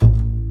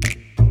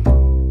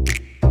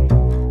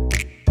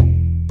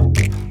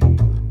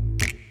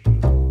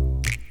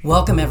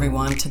Welcome,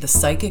 everyone, to the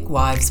Psychic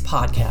Wives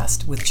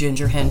podcast with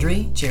Ginger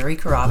Hendry, Jerry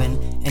Carabin,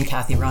 and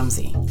Kathy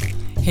Rumsey.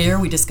 Here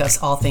we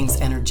discuss all things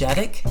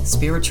energetic,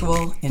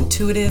 spiritual,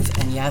 intuitive,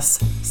 and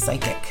yes,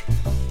 psychic.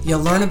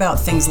 You'll learn about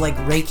things like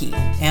Reiki,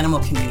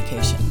 animal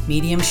communication,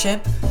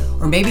 mediumship,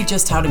 or maybe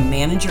just how to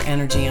manage your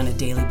energy on a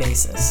daily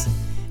basis.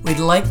 We'd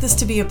like this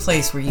to be a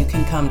place where you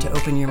can come to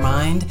open your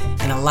mind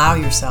and allow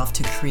yourself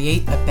to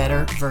create a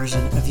better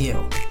version of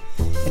you.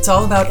 It's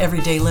all about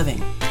everyday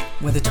living,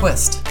 with a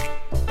twist.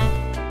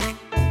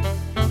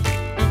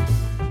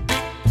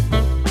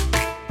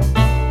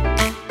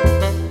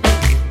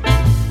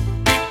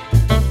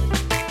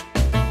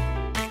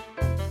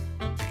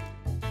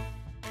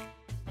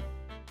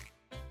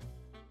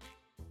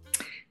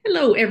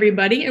 Hello,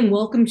 everybody, and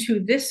welcome to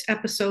this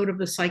episode of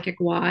the Psychic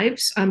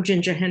Wives. I'm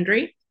Ginger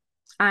Hendry.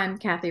 I'm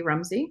Kathy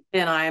Rumsey.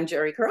 And I am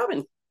Jerry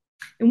Carabin.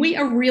 And we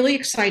are really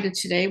excited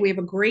today. We have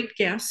a great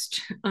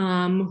guest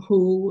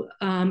who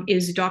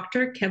is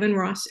Dr. Kevin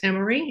Ross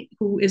Emery,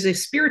 who is a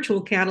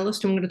spiritual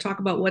catalyst. And we're going to talk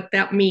about what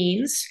that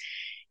means.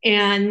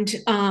 And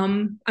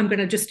I'm going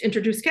to just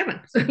introduce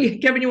Kevin. So,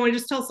 Kevin, you want to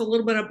just tell us a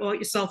little bit about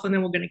yourself, and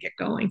then we're going to get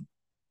going.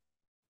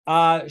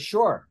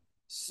 Sure.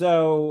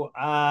 So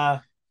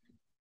I'm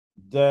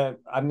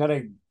going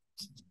to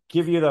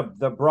give you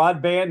the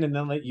broadband and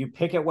then let you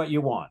pick at what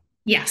you want.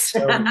 Yes.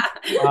 So,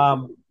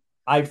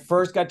 I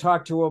first got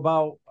talked to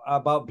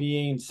about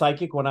being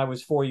psychic when I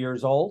was 4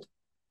 years old.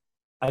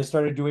 I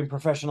started doing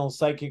professional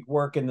psychic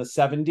work in the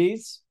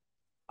 70s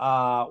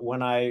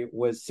when I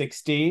was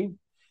 16.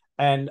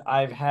 And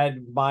I've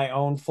had my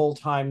own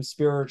full-time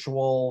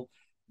spiritual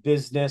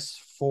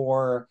business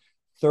for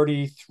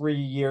 33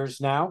 years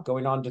now,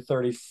 going on to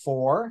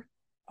 34,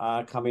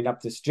 coming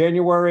up this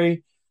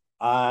January.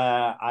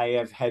 I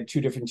have had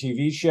 2 different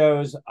TV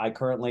shows. I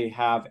currently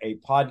have a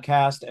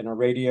podcast and a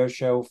radio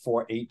show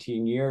for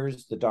 18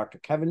 years, The Dr.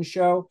 Kevin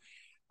Show.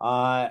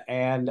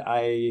 And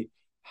I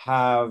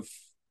have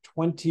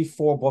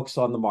 24 books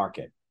on the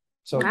market.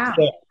 So, wow.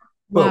 Boom.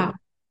 Wow.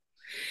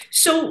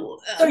 So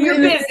you're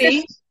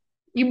busy.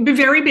 You've been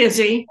very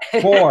busy.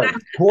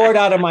 Bored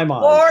out of my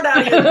mind. Bored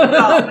out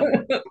of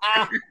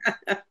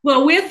your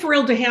Well, we're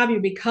thrilled to have you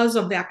because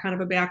of that kind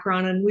of a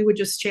background. And we were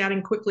just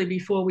chatting quickly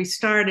before we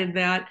started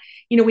that,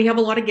 we have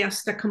a lot of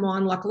guests that come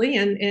on, luckily,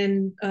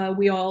 and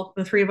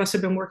the 3 of us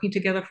have been working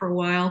together for a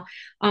while.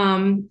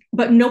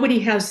 But nobody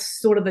has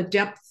sort of the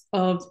depth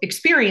of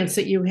experience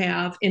that you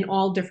have in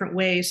all different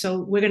ways. So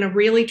we're going to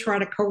really try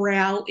to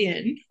corral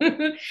in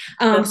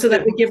so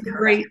that we give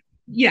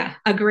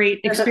a great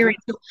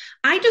experience. So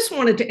I just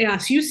wanted to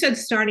ask, you said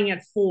starting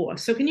at 4.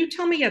 So can you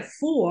tell me at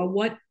 4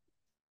 what?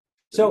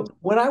 So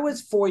when I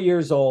was 4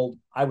 years old,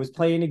 I was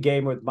playing a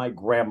game with my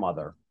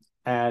grandmother,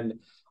 and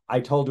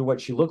I told her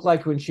what she looked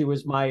like when she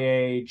was my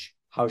age,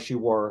 how she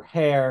wore her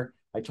hair.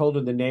 I told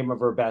her the name of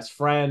her best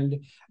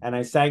friend, and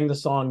I sang the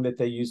song that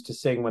they used to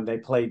sing when they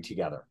played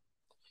together.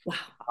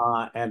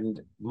 Wow.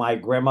 And my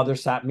grandmother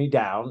sat me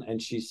down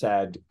and she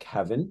said,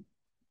 "Kevin,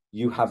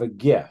 you have a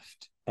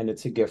gift, and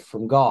it's a gift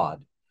from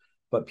God.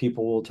 But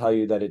people will tell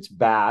you that it's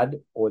bad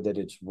or that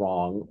it's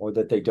wrong or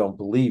that they don't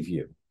believe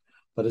you.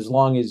 But as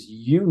long as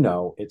you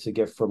know it's a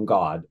gift from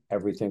God,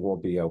 everything will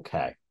be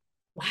okay."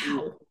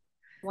 Wow.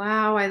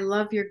 Wow, I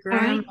love your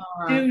grandma.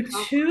 I do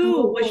too.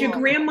 Cool. Was your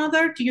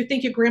grandmother, do you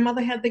think your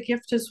grandmother had the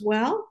gift as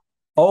well?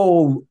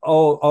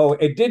 Oh,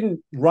 it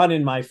didn't run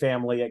in my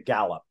family. It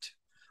galloped.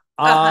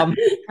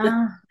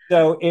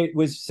 So it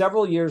was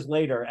several years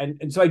later.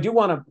 And so I do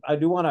want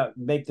to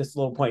make this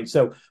little point.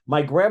 So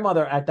my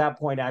grandmother at that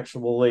point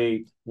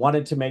actually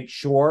wanted to make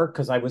sure,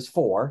 because I was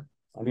 4.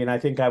 I mean, I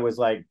think I was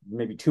like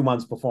maybe 2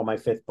 months before my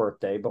 5th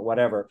birthday, but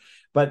whatever.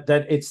 But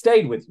that it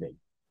stayed with me.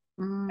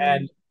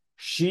 And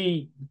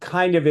she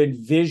kind of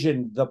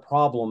envisioned the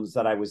problems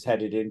that I was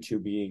headed into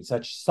being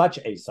such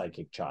a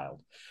psychic child.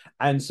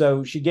 And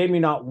so she gave me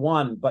not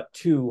 1, but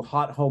 2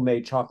 hot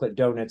homemade chocolate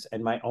donuts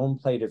and my own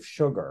plate of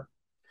sugar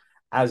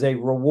as a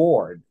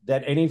reward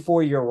that any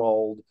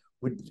 4-year-old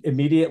would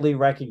immediately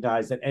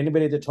recognize that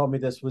anybody that told me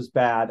this was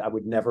bad, I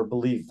would never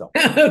believe them.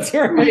 That's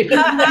right.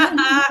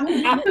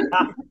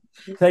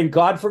 Thank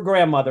God for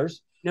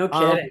grandmothers. No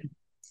kidding.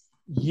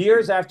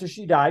 Years after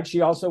she died,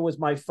 she also was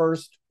my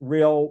first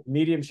real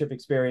mediumship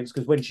experience,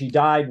 because when she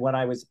died, when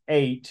I was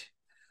 8,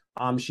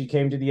 she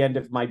came to the end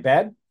of my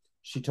bed.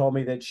 She told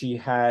me that she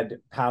had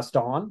passed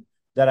on,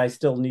 that I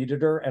still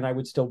needed her, and I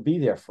would still be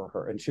there for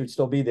her, and she would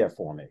still be there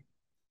for me.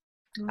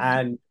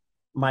 And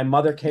my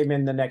mother came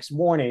in the next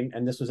morning,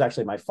 and this was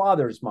actually my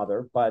father's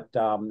mother, but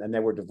and they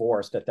were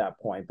divorced at that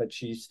point, but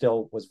she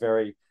still was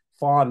very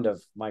fond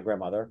of my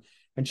grandmother.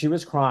 And she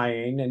was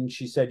crying, and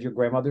she said, "Your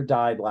grandmother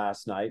died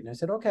last night." And I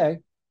said, "Okay,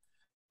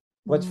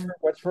 what's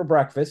for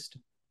breakfast?"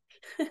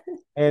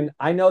 And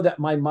I know that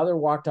my mother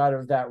walked out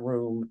of that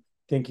room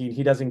thinking,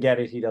 he doesn't get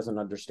it, he doesn't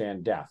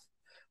understand death.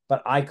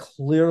 But I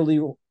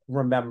clearly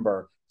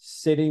remember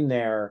sitting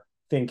there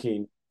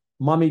thinking,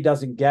 Mommy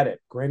doesn't get it.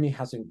 Grammy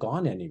hasn't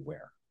gone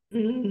anywhere.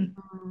 And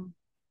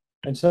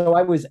so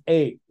I was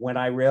 8 when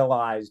I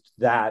realized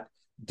that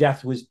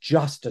death was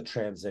just a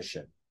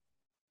transition.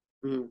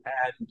 Mm.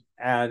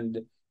 And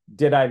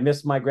did I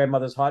miss my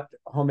grandmother's hot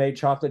homemade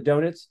chocolate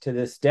donuts? To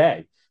this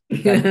day.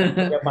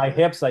 At my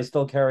hips, I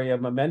still carry a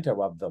memento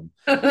of them.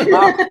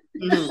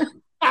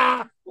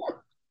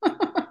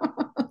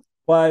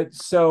 But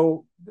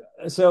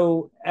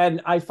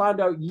and I found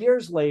out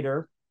years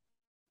later,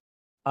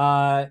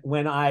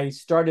 when I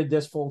started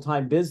this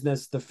full-time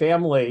business, the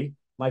family,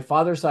 my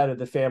father's side of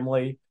the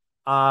family,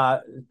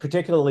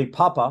 particularly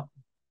Papa,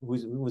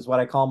 who was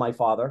what I call my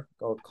father,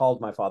 or called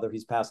my father,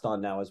 he's passed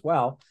on now as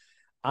well.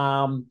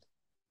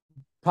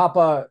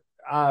 Papa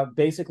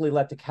basically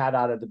let the cat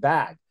out of the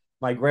bag.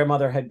 My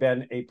grandmother had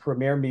been a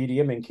premier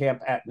medium in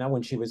Camp Etna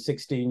when she was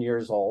 16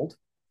 years old.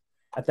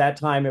 At that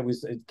time,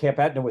 Camp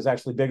Etna was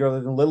actually bigger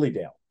than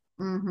Lilydale,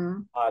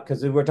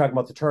 because we're talking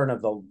about the turn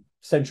of the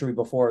century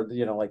before,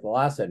 like the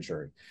last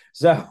century.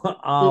 So,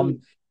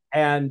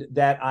 and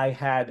that I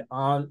had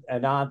an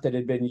aunt that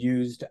had been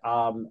used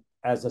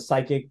as a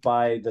psychic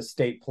by the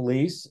state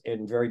police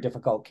in very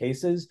difficult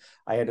cases.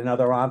 I had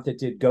another aunt that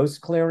did ghost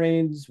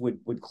clearings,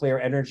 would clear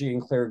energy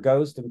and clear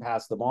ghosts and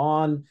pass them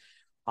on.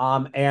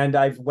 And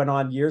I went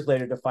on years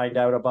later to find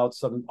out about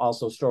some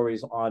also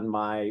stories on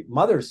my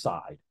mother's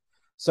side.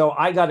 So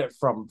I got it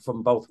from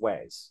both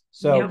ways.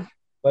 So,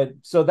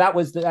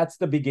 that's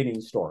the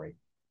beginning story.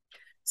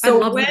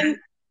 So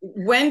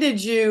when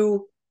did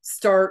you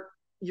start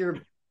your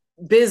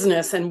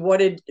business, and what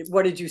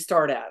did you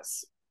start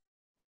as?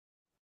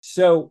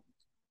 So,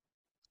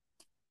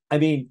 I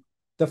mean,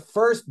 the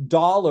first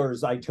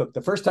dollars I took,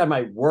 the first time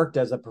I worked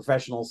as a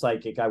professional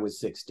psychic, I was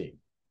 16.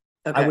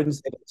 Okay. I wouldn't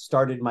say it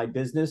started my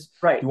business.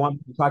 Right. Do you want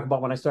me to talk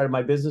about when I started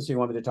my business, or you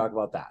want me to talk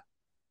about that?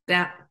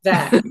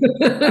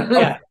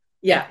 That.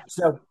 Yeah.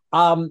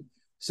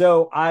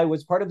 So I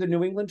was part of the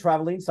New England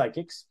Traveling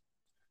Psychics.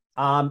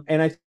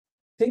 And I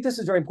think this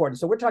is very important.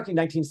 So we're talking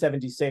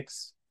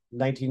 1976,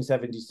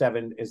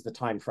 1977 is the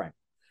time frame.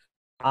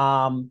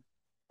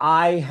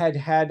 I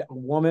had a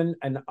woman,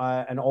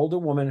 an older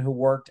woman who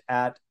worked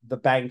at the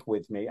bank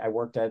with me. I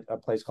worked at a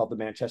place called the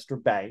Manchester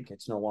Bank.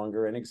 It's no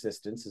longer in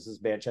existence. This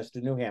is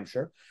Manchester, New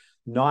Hampshire,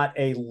 not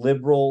a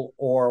liberal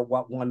or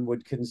what one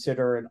would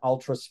consider an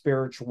ultra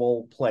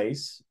spiritual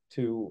place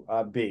to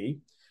be.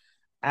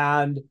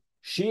 And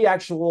she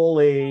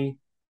actually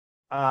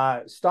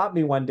stopped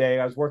me one day.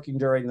 I was working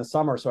during the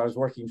summer, so I was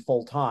working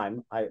full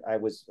time. I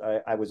was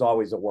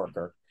always a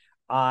worker,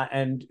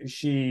 and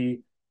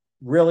she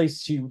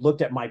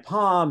looked at my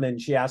palm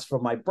and she asked for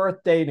my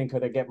birth date and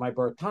could I get my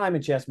birth time,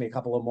 and she asked me a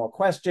couple of more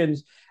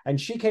questions, and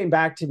she came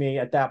back to me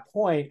at that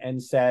point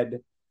and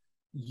said,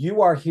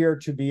 "You are here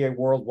to be a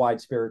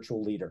worldwide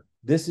spiritual leader.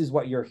 This is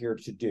what you're here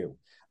to do.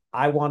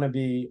 I want to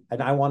be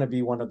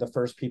one of the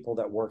first people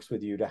that works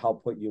with you to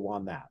help put you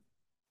on that."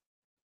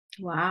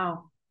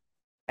 Wow.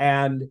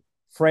 And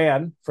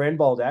Fran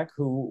Bolduc,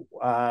 who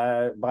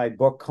my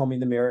book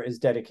Combing the Mirror is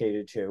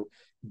dedicated to,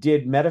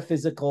 did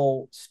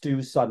metaphysical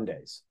stew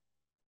Sundays.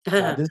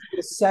 This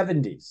is the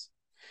 70s.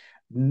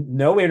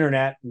 No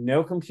internet,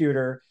 no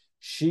computer.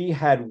 She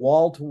had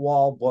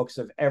wall-to-wall books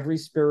of every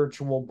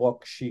spiritual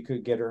book she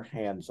could get her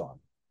hands on.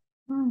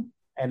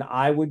 And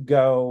I would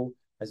go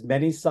as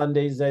many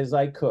Sundays as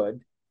I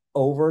could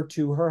over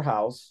to her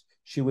house.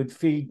 She would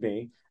feed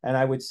me, and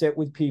I would sit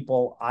with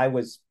people. I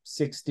was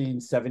 16,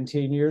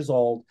 17 years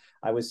old.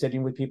 I was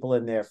sitting with people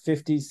in their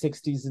 50s,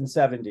 60s, and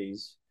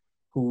 70s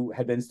who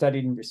had been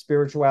studying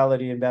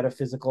spirituality and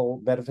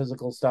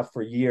metaphysical stuff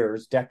for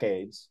years,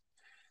 decades.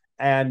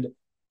 And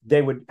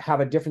they would have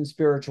a different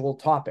spiritual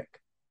topic.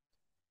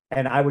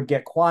 And I would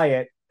get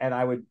quiet and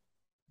I would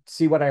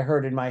see what I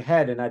heard in my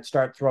head, and I'd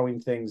start throwing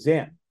things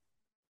in.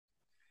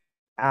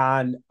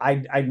 And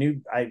I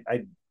knew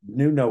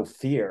no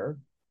fear.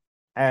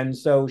 And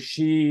so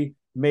she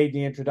made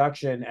the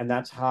introduction, and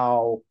that's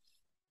how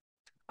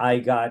I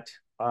got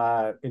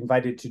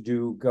invited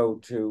to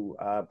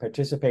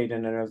participate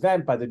in an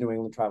event by the New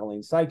England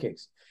Traveling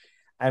Psychics.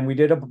 And we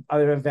did an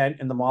event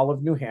in the Mall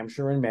of New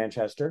Hampshire in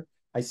Manchester.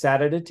 I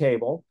sat at a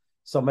table.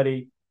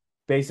 Somebody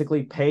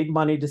basically paid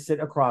money to sit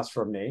across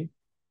from me.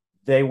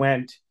 They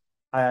went,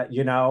 I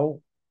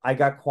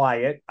got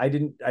quiet. I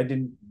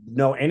didn't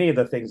know any of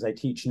the things I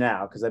teach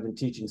now, because I've been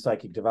teaching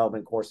psychic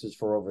development courses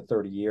for over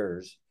 30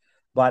 years.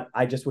 But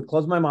I just would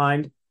close my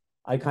mind.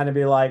 I kind of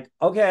be like,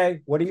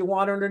 okay, what do you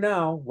want him to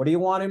know? What do you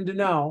want him to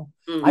know?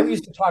 I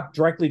used to talk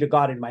directly to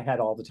God in my head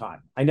all the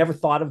time. I never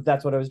thought of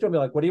that's what I was doing. Be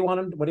like, what do you want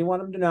him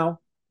to know?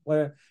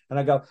 And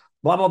I go,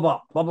 blah, blah,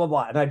 blah, blah, blah,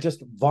 blah. And I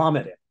just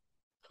vomit it.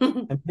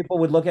 And people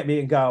would look at me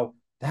and go,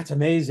 that's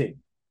amazing.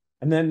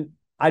 And then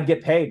I'd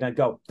get paid and I'd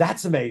go,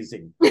 that's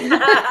amazing.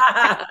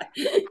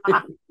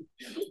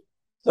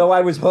 So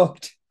I was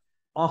hooked.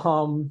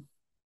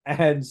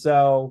 And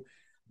so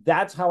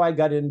that's how I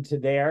got into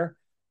there.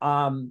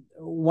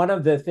 One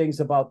of the things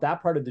about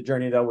that part of the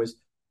journey, though, was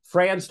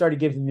Fran started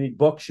giving me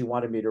books she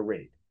wanted me to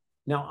read.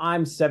 Now,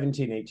 I'm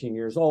 17, 18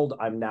 years old.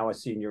 I'm now a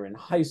senior in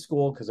high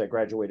school because I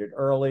graduated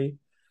early.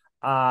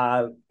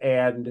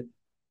 And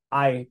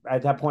I,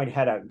 at that point,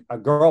 had a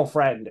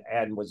girlfriend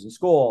and was in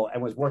school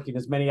and was working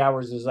as many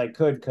hours as I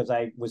could because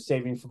I was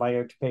saving for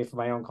to pay for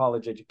my own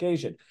college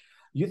education.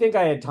 You think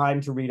I had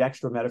time to read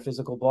extra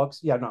metaphysical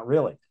books? Yeah, not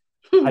really.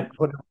 I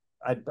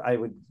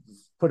would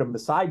put them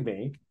beside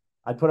me.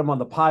 I'd put them on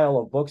the pile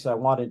of books I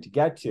wanted to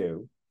get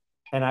to,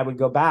 and I would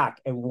go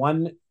back. And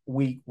one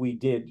week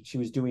she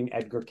was doing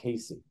Edgar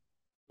Casey.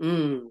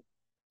 Mm.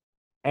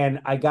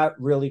 And I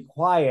got really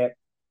quiet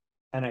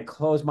and I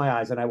closed my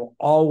eyes, and I will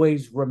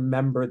always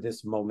remember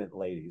this moment,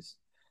 ladies.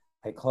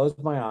 I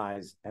closed my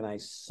eyes and I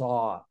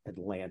saw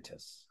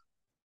Atlantis.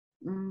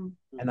 Mm.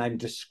 And I'm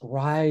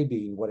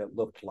describing what it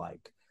looked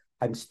like.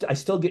 I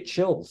still get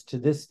chills to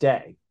this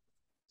day.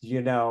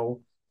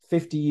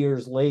 50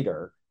 years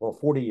later or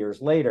 40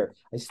 years later,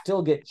 I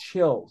still get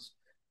chills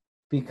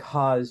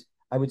because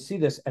I would see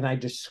this and I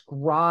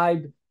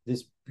described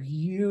this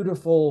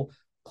beautiful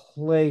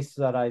place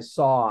that I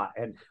saw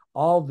and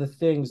all the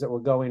things that were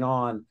going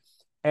on.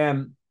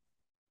 And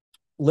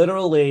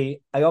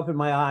literally, I opened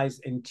my eyes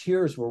and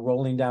tears were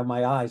rolling down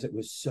my eyes. It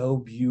was so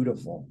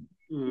beautiful.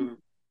 Mm.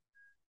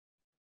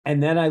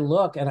 And then I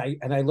look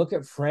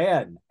at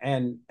Fran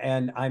and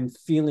I'm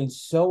feeling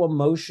so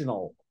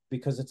emotional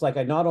because it's like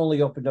I not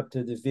only opened up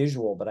to the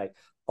visual, but I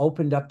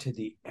opened up to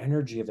the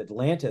energy of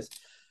Atlantis.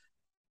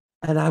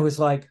 And I was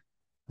like,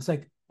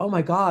 oh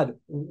my God,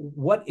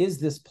 what is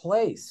this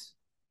place?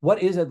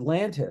 What is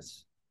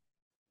Atlantis?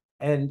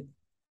 And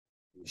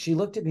she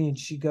looked at me and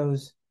she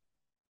goes,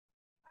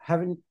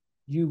 haven't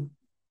you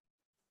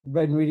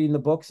been reading the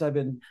books I've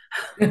been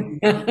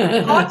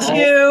Got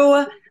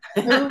you.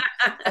 and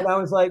I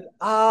was like,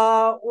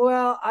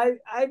 well,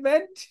 I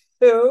meant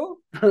to.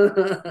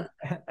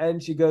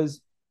 And she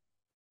goes,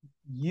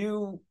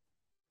 you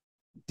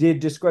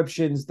did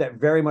descriptions that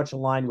very much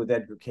align with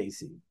Edgar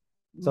Casey,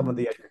 some of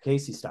the Edgar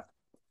Casey stuff.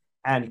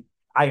 And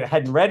I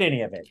hadn't read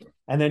any of it.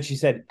 And then she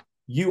said,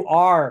 you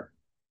are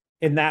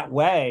in that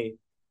way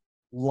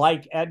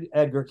like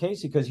Edgar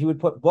Casey, because he would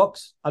put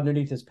books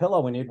underneath his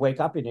pillow and he'd wake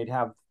up and he'd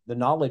have the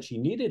knowledge he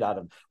needed out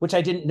of them, which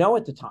I didn't know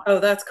at the time. Oh,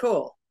 that's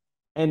cool.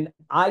 And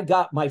I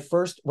got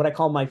what I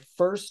call my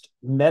first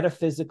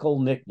metaphysical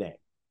nickname,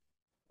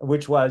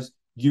 which was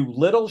 "you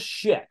little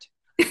shit."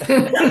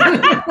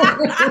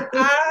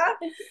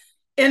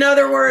 In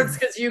other words,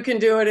 because you can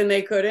do it and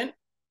they couldn't.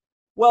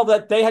 Well,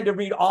 that they had to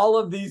read all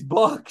of these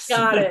books.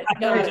 Got it.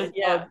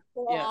 Yeah.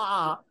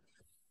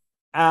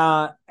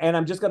 And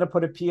I'm just going to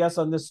put a PS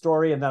on this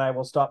story, and then I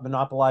will stop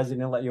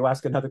monopolizing and let you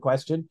ask another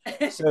question.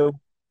 So,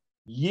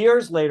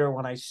 years later,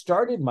 when I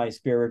started my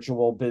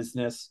spiritual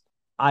business,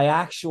 I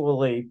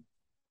actually,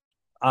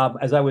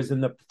 as I was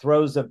in the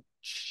throes of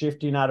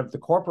shifting out of the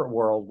corporate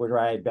world where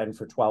I had been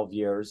for 12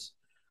 years,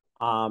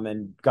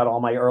 and got all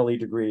my early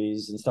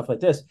degrees and stuff like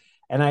this,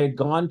 and I had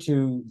gone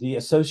to the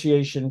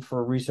Association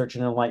for Research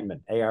and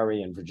Enlightenment, ARE,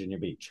 in Virginia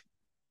Beach.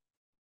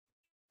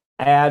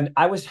 And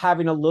I was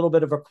having a little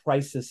bit of a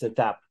crisis at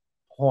that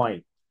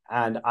point.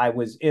 And I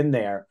was in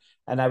there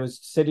and I was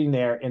sitting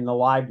there in the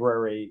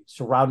library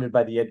surrounded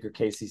by the Edgar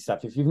Casey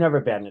stuff. If you've never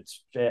been,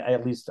 it's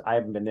at least I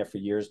haven't been there for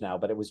years now,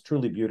 but it was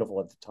truly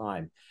beautiful at the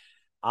time.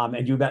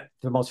 And you met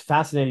the most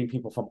fascinating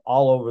people from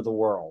all over the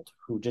world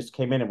who just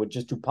came in and would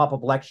just do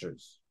pop-up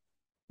lectures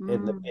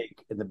in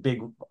the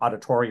big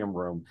auditorium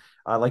room,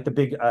 like the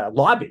big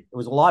lobby. It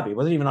was a lobby. It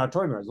wasn't even an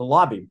auditorium. It was a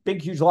lobby,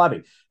 big, huge lobby.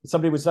 And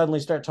somebody would suddenly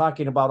start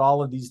talking about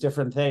all of these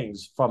different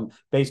things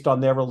based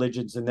on their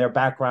religions and their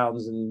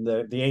backgrounds and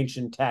the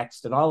ancient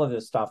text and all of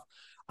this stuff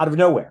out of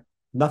nowhere.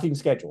 Nothing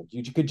scheduled.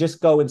 You could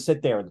just go and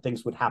sit there and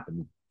things would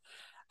happen.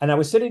 And I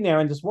was sitting there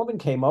and this woman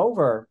came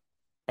over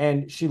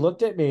and she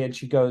looked at me and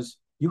she goes,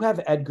 "You have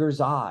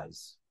Edgar's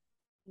eyes."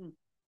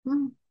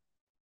 Mm-hmm.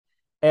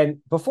 And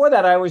before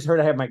that, I always heard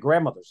I had my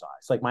grandmother's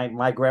eyes. Like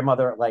my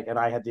grandmother, and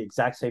I had the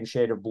exact same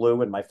shade of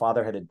blue, and my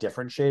father had a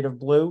different shade of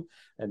blue,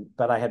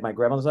 but I had my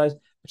grandmother's eyes.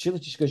 But she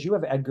goes, "You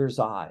have Edgar's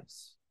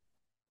eyes,"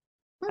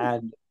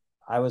 and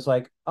I was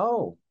like,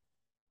 "Oh,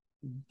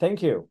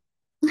 thank you."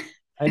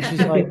 And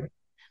she's like,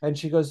 and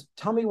she goes,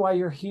 "Tell me why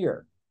you're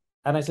here."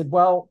 And I said,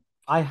 "Well,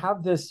 I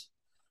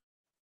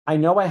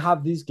know I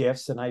have these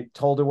gifts," and I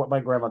told her what my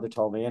grandmother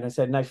told me, and I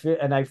said,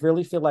 and I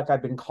really feel like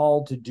I've been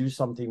called to do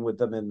something with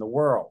them in the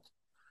world.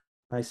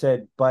 I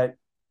said, but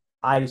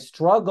I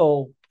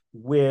struggle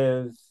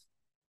with,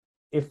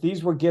 if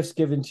these were gifts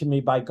given to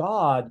me by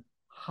God,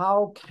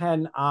 how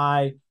can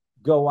I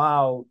go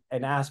out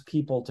and ask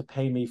people to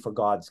pay me for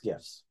God's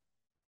gifts?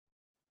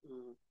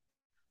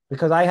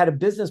 Because I had a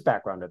business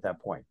background at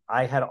that point.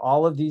 I had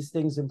all of these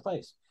things in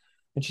place.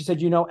 And she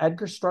said,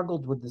 Edgar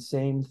struggled with the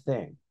same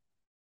thing.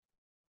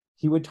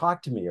 He would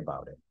talk to me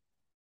about it.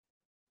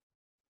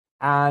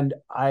 And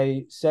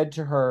I said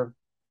to her,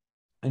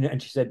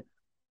 and she said,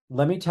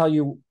 let me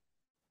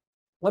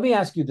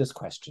ask you this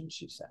question,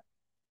 she said.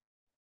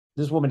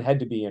 This woman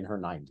had to be in her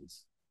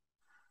 90s.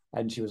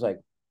 And she was like,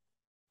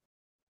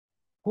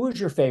 who is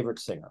your favorite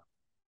singer?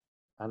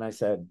 And I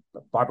said,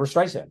 Barbara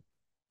Streisand.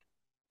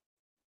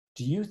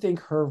 Do you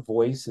think her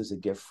voice is a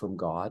gift from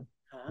God?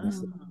 And I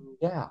said,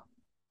 yeah.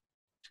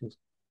 She goes,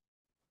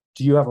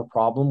 Do you have a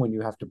problem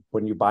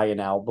when you buy an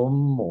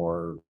album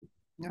or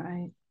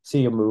Right.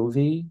 see a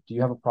movie? Do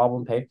you have a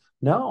problem paying?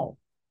 No.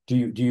 Do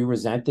you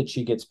resent that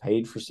she gets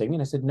paid for singing?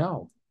 I said,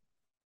 no.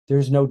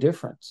 There's no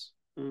difference.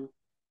 Mm.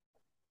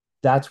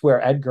 That's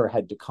where Edgar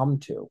had to come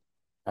to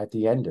at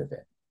the end of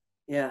it.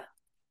 Yeah.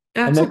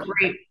 That's a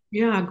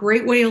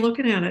great way of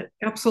looking at it.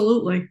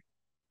 Absolutely.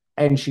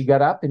 And she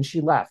got up and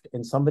she left.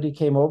 And somebody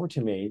came over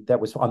to me that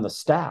was on the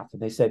staff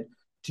and they said,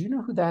 do you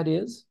know who that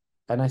is?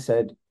 And I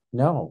said,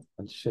 no.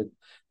 And she said,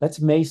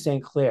 that's May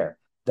St. Clair.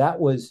 That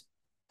was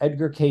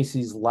Edgar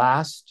Casey's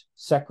last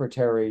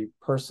secretary,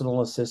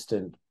 personal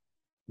assistant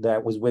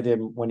that was with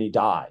him when he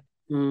died.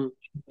 Mm.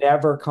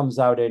 Never comes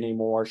out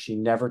anymore. She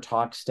never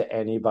talks to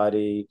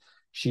anybody.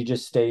 She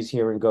just stays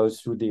here and goes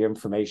through the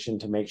information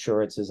to make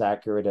sure it's as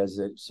accurate as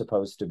it's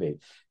supposed to be.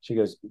 She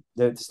goes,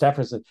 the staff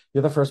person,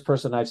 you're the first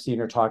person I've seen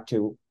her talk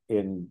to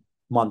in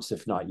months,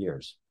 if not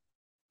years.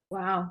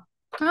 Wow.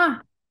 Huh.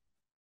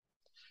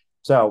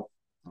 So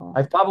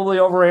I've probably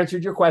over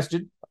answered your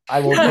question. I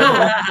will get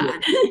back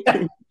to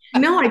you.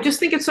 No, I just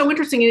think it's so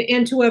interesting,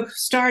 and to have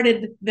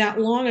started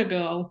that long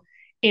ago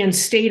and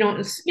stayed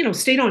on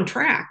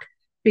track,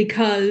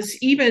 because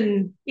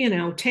even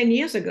 10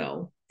 years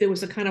ago there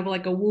was a kind of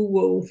like a woo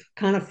woo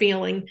kind of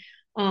feeling,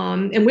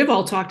 and we've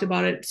all talked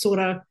about it, sort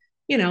of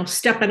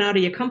stepping out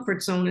of your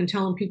comfort zone and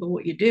telling people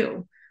what you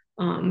do,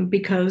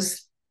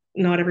 because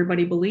not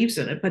everybody believes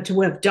in it, but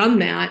to have done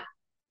that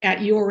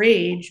at your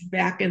age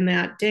back in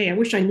that day. I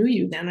wish I knew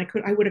you then. I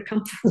would have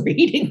come for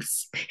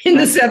readings in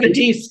the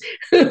 70s.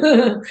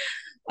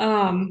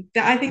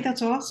 I think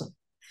that's awesome.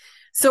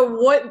 So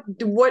what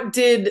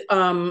did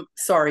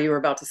sorry, you were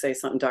about to say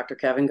something, Dr.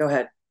 Kevin. Go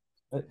ahead.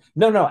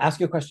 No, ask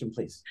your question,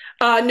 please.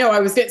 No, I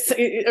was going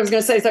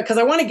to say so because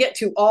I want to get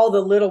to all the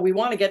little. We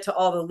want to get to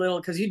all the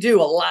little because you do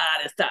a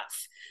lot of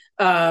stuff.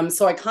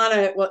 So I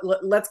kind of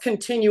let's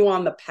continue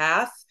on the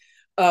path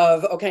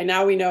of, okay,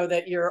 now we know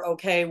that you're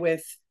okay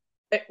with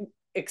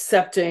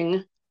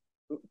accepting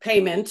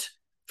payment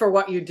for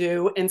what you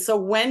do. And so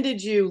when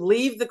did you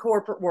leave the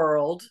corporate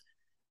world,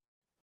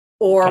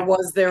 or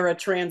was there a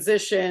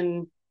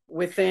transition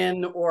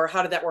within, or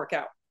how did that work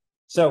out?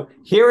 So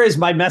here is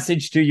my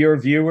message to your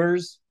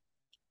viewers.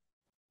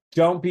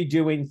 Don't be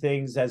doing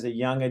things as a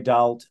young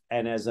adult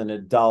and as an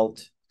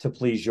adult to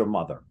please your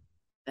mother.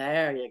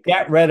 There you go.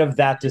 Get rid of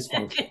that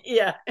dysfunction.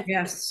 Yeah.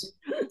 Yes.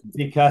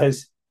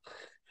 Because,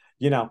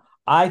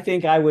 I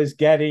think I was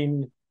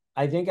getting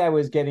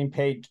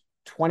paid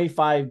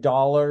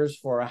 $25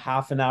 for a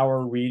half an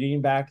hour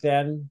reading back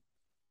then.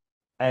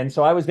 And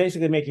so I was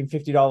basically making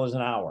 $50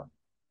 an hour,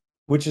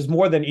 which is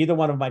more than either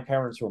one of my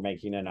parents were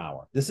making an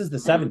hour. This is the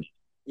 70s.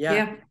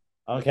 Yeah.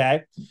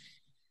 Okay.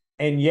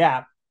 And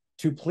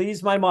to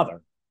please my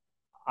mother,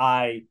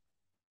 I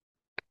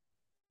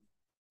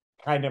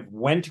kind of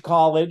went to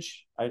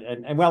college.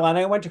 And I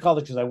went to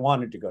college because I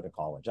wanted to go to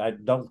college. I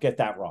don't get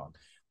that wrong.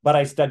 But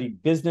I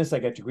studied business. I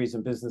got degrees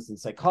in business and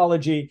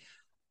psychology.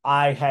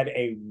 I had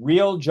a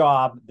real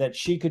job that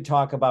she could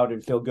talk about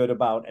and feel good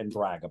about and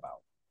brag about.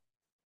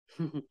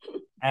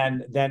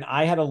 And then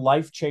I had a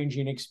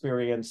life-changing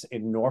experience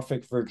in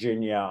Norfolk,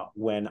 Virginia,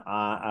 when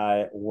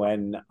I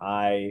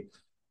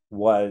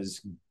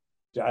was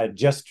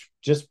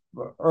just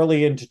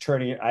early into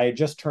turning. I had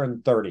just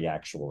turned 30,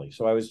 actually,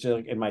 so I was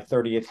just in my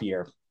 30th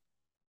year,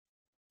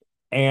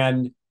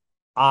 and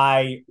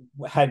I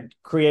had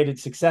created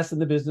success in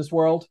the business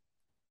world.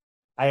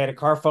 I had a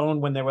car phone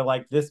when they were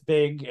like this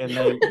big, and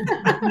they.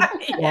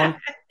 Yeah.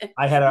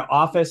 I had an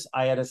office.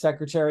 I had a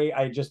secretary.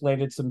 I just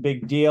landed some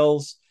big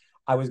deals.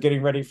 I was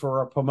getting ready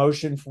for a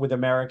promotion with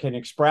American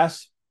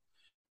Express.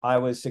 I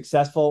was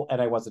successful and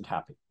I wasn't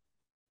happy.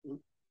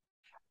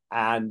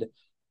 And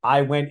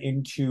I went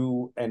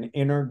into an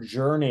inner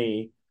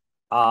journey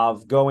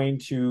of going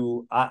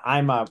to,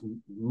 I'm a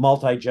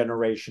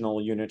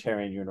multi-generational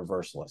Unitarian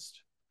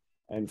Universalist.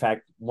 In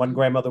fact, one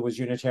grandmother was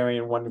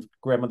Unitarian, one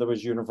grandmother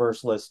was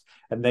Universalist,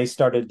 and they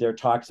started their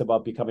talks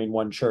about becoming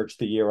one church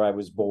the year I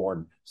was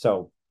born.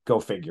 So go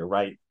figure,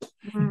 right?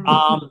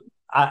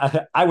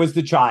 I was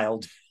the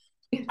child.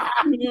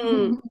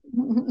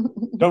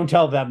 Don't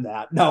tell them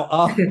that.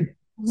 No.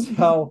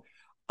 So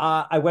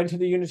I went to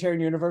the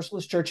Unitarian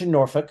Universalist Church in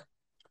Norfolk,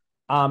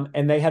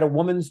 and they had a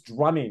woman's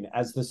drumming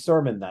as the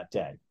sermon that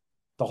day.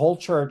 The whole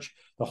church,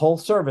 the whole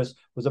service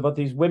was about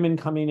these women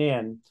coming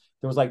in.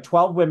 There was like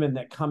 12 women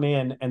that come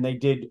in, and they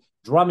did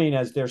drumming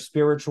as their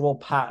spiritual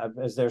path of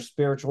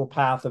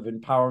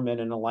empowerment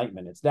and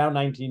enlightenment. It's now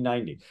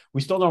 1990.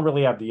 We still don't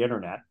really have the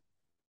internet.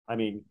 I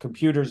mean,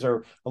 computers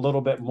are a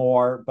little bit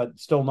more, but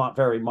still not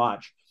very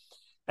much.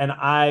 And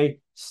I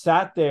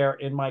sat there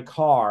in my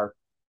car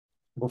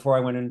before I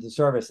went into the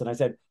service, and I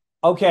said,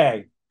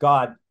 okay,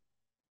 God,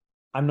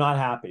 I'm not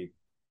happy.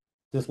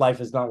 This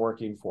life is not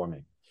working for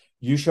me.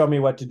 You show me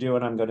what to do,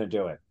 and I'm going to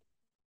do it,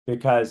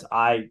 because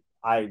I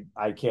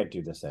can't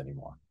do this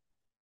anymore.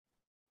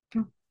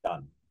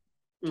 Done.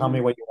 Tell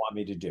me what you want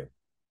me to do.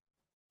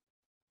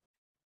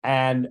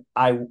 And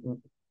I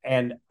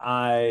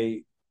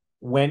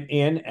went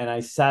in and I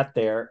sat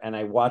there and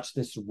I watched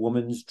this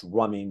woman's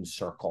drumming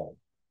circle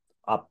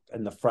up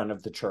in the front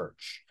of the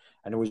church.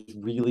 And it was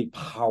really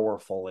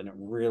powerful, and it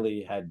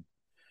really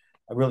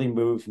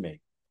moved me,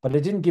 but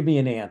it didn't give me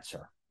an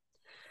answer.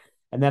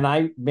 And then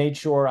I made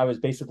sure I was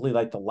basically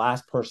like the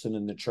last person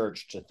in the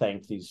church to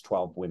thank these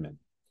 12 women.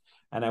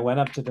 And I went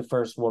up to the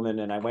first woman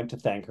and I went to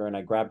thank her, and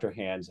I grabbed her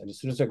hands. And as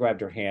soon as I grabbed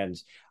her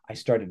hands, I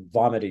started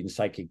vomiting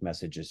psychic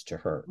messages to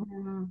her.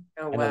 Mm.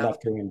 Oh, And I wow.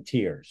 left her in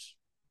tears.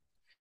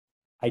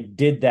 I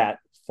did that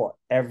for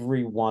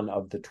every one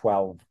of the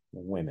 12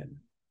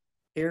 women.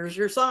 Here's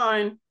your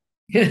sign.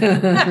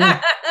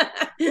 And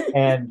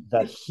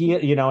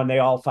and they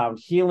all found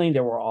healing. They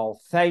were all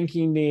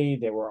thanking me.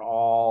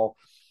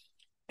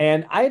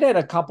 And I'd had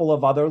a couple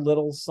of other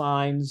little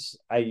signs.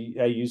 I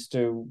used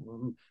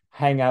to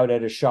hang out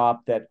at a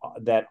shop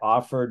that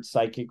offered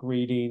psychic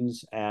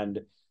readings,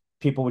 and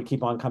people would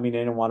keep on coming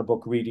in and want to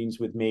book readings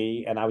with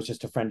me. And I was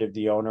just a friend of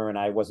the owner, and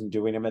I wasn't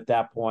doing them at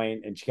that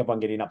point. And she kept on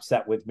getting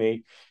upset with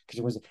me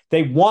because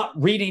they want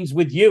readings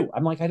with you.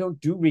 I'm like, I don't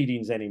do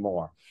readings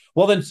anymore.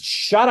 Well, then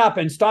shut up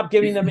and stop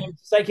giving them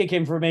psychic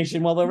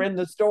information while they're in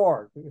the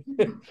store,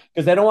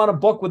 because they don't want to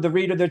book with the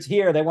reader that's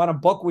here. They want to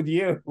book with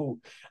you.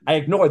 I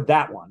ignored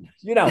that one.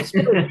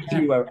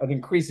 An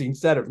increasing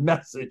set of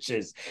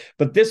messages,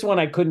 but this one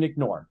I couldn't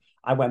ignore.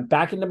 I went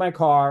back into my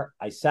car.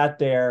 I sat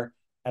there,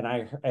 and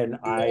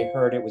I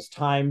heard it was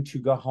time to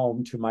go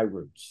home to my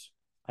roots.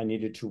 I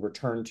needed to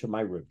return to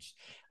my roots,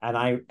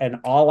 and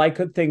all I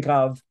could think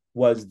of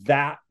was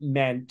that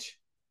meant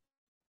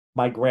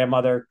my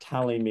grandmother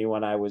telling me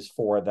when I was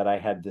 4 that I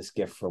had this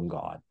gift from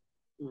God.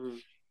 Mm-hmm.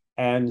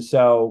 And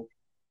so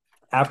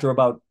after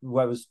about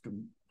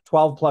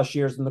 12 plus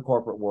years in the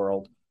corporate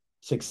world,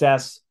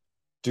 success,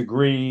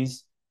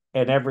 degrees,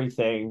 and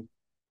everything,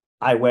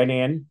 I went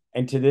in,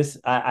 and to this,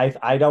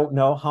 I don't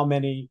know how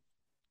many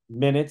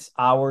minutes,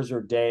 hours,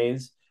 or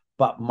days,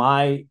 but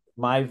my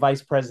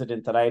vice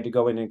president that I had to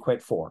go in and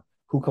quit for,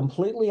 who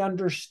completely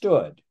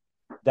understood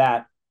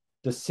that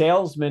the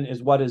salesman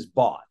is what is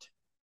bought.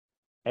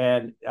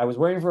 And I was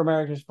working for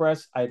American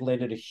Express. I had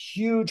landed a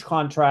huge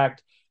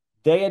contract.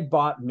 They had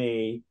bought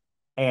me,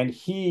 and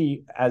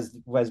he, as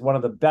one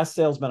of the best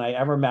salesmen I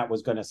ever met,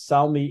 was going to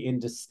sell me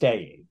into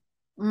staying.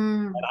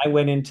 And I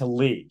went in to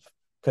leave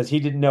because he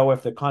didn't know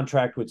if the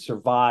contract would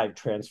survive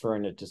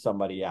transferring it to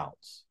somebody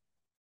else.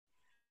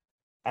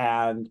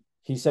 And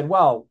he said,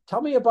 well,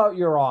 tell me about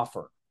your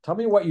offer. Tell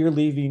me what you're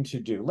leaving to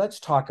do. Let's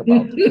talk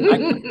about this. I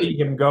could see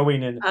him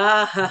going, and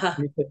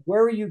he said,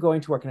 where are you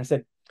going to work? And I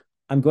said,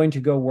 I'm going to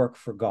go work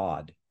for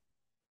God.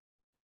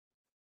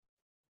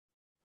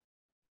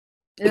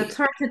 It's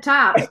hard to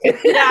top.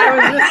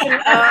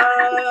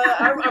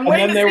 I'm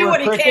waiting to see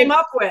what he came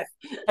up with.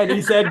 And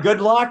he said, good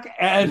luck.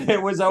 And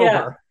it was over.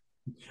 Yeah.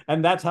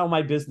 And that's how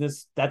my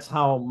business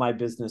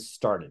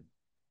started.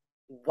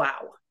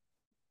 Wow.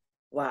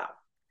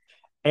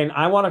 And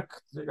I'm going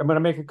to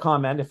make a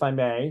comment, if I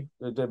may,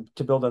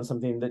 to build on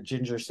something that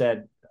Ginger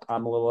said a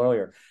little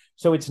earlier.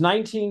 So it's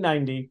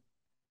 1990.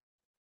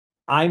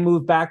 I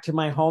moved back to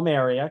my home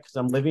area because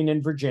I'm living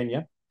in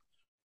Virginia.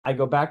 I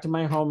go back to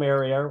my home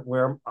area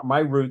where my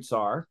roots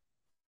are.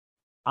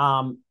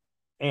 And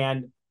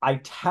I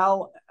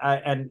tell,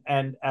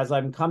 and as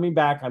I'm coming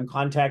back, I'm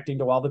contacting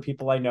to all the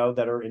people I know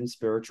that are in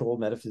spiritual,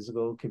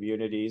 metaphysical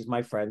communities,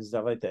 my friends,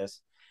 stuff like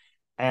this.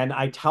 And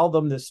I tell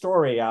them the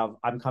story of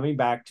I'm coming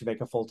back to make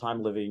a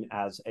full-time living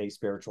as a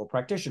spiritual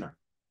practitioner.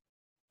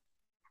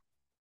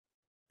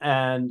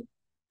 And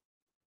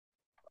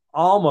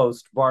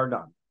almost bar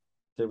none,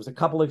 there was a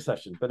couple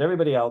exceptions, but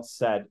everybody else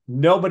said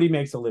nobody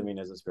makes a living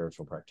as a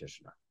spiritual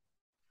practitioner.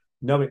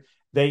 Nobody.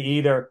 They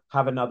either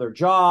have another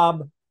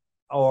job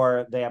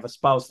or they have a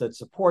spouse that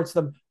supports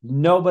them.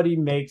 Nobody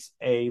makes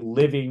a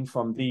living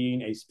from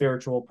being a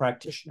spiritual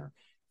practitioner.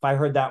 If I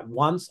heard that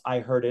once, I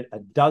heard it a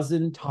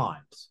dozen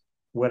times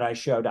when I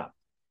showed up.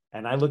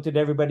 And I looked at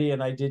everybody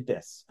and I did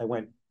this. I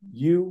went,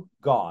 you,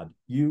 God,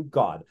 you,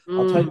 God.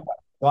 I'll tell you what,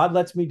 God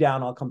lets me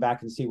down. I'll come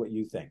back and see what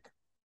you think.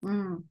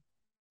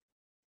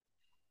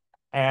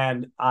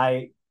 And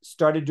I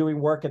started doing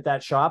work at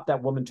that shop.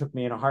 That woman took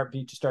me in a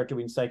heartbeat to start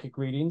doing psychic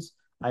readings.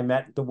 I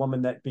met the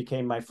woman that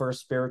became my first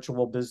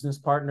spiritual business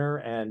partner,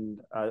 and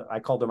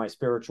I called her my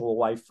spiritual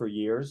wife for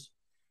years.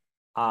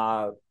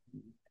 And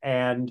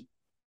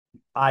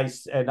I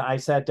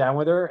sat down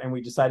with her, and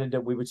we decided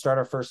that we would start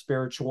our first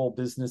spiritual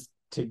business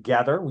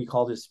together. We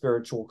called it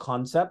Spiritual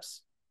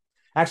Concepts.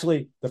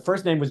 Actually, the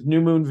first name was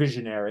New Moon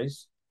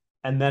Visionaries,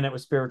 and then it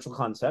was Spiritual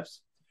Concepts.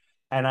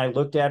 And I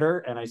looked at her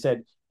and I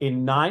said,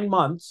 in 9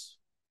 months,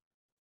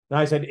 and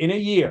I said, in a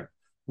year,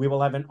 we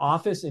will have an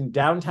office in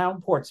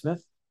downtown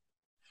Portsmouth.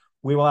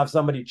 We will have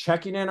somebody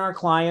checking in our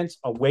clients,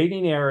 a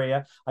waiting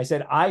area. I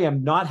said, I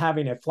am not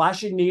having a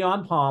flashing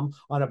neon palm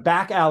on a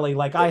back alley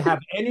like I have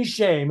any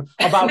shame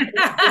about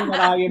anything that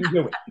I am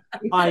doing.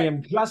 I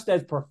am just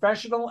as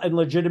professional and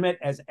legitimate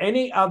as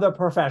any other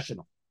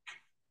professional.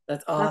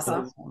 That's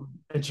awesome.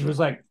 And she was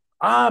like,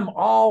 I'm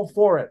all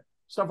for it.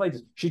 Stuff like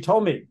this. She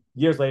told me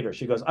years later,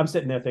 she goes, I'm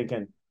sitting there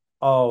thinking,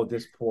 Oh,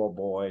 this poor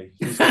boy.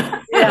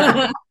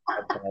 Yeah.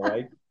 All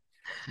right.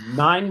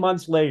 9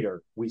 months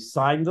later, we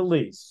signed the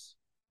lease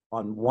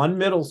on 1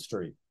 Middle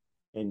Street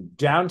in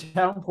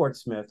downtown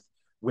Portsmouth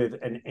with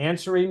an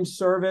answering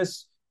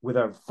service, with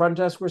a front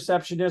desk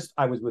receptionist.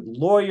 I was with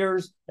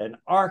lawyers and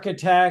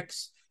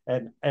architects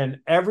and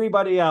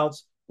everybody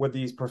else with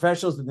these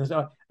professionals in this,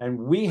 and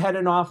we had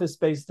an office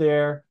space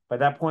there. By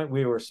that point,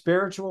 we were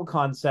spiritual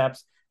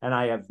concepts, and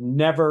I have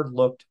never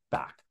looked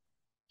back.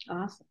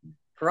 Awesome.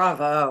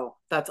 Bravo.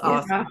 That's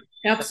awesome.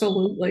 Yeah,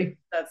 absolutely.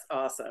 That's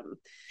awesome.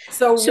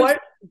 So what?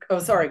 Oh,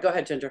 sorry. Go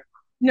ahead, Ginger.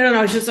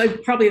 No, it's just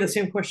probably the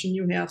same question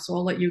you have, so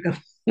I'll let you go.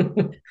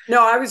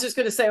 No, I was just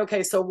going to say,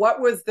 okay, so what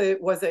was it,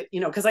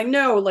 because I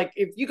know, like,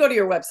 if you go to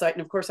your website,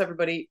 and of course,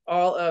 everybody,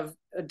 all of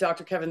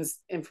Dr. Kevin's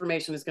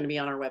information is going to be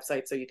on our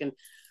website, so you can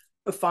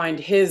find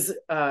his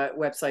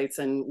websites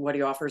and what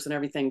he offers and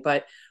everything.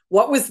 But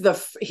what was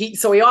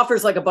so he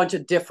offers like a bunch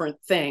of different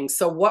things.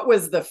 So what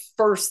was the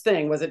first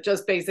thing? Was it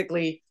just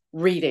basically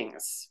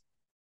readings?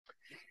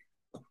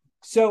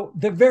 So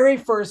the very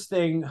first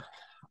thing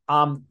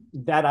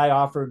that I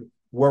offered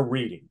were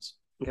readings.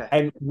 Okay.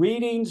 And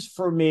readings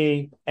for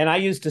me, and I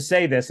used to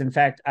say this, in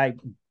fact, I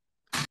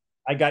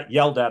got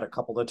yelled at a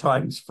couple of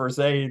times for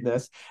saying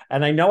this.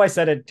 And I know I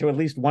said it to at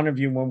least one of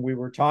you when we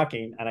were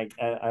talking. And I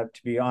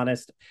to be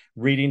honest,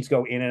 readings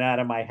go in and out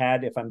of my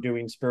head. If I'm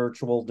doing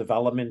spiritual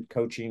development,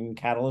 coaching,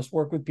 catalyst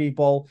work with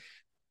people,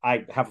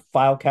 I have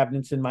file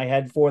cabinets in my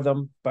head for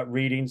them, but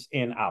readings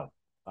in, out.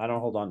 I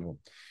don't hold on to them.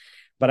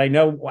 But I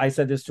know I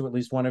said this to at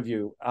least one of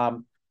you,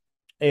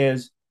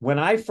 is when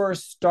I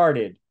first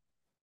started,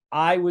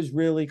 I was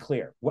really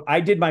clear. I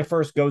did my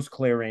first ghost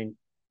clearing.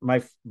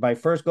 My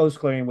first ghost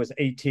clearing was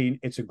 18.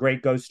 It's a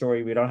great ghost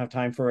story. We don't have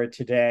time for it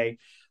today.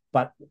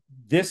 But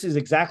this is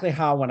exactly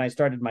how, when I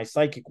started my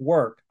psychic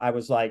work, I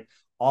was like,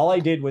 all I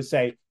did was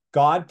say,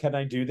 God, can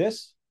I do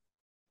this?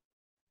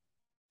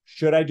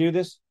 Should I do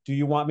this? Do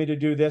you want me to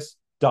do this?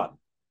 Done.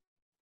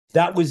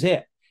 That was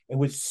it. It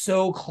was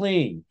so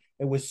clean.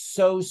 It was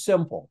so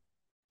simple.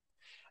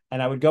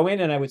 And I would go in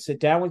and I would sit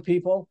down with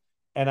people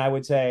and I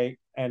would say,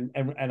 and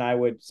I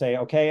would say,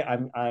 okay,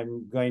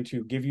 I'm going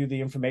to give you the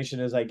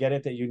information as I get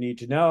it that you need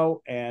to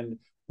know. And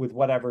with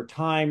whatever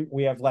time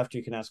we have left,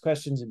 you can ask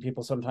questions. And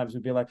people sometimes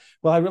would be like,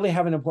 well, I really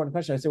have an important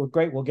question. I said, well,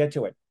 great, we'll get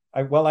to it.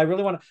 I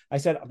really want to, I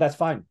said, that's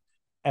fine.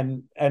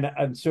 And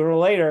sooner or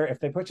later, if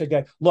they push it,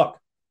 go, look,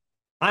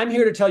 I'm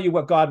here to tell you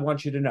what God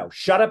wants you to know.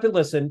 Shut up and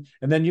listen,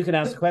 and then you can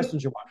ask the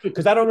questions you want.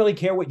 Because I don't really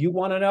care what you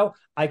want to know.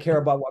 I care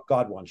about what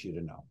God wants you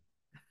to know.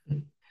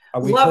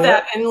 Love clear?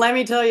 That. And let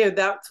me tell you,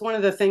 that's one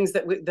of the things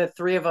that the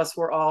three of us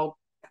were all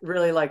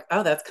really like,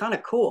 oh, that's kind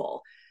of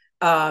cool.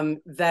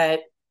 That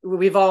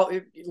we've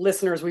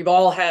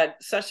all had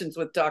sessions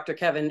with Dr.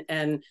 Kevin,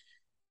 and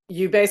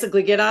you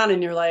basically get on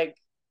and you're like,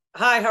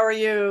 hi, how are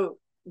you?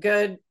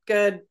 Good.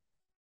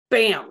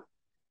 Bam.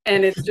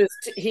 And it's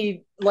just,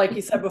 he, like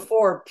you said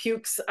before,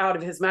 pukes out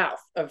of his mouth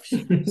of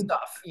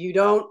stuff.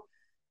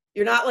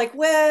 You're not like,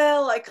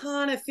 well, I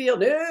kind of feel,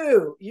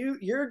 no,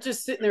 you're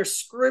just sitting there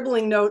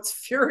scribbling notes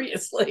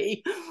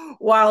furiously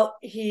while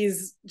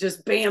he's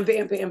just bam,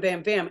 bam, bam,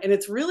 bam, bam. And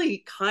it's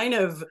really kind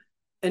of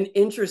an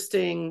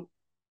interesting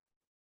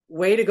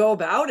way to go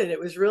about it. It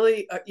was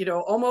really,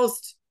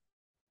 almost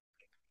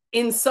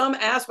in some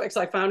aspects,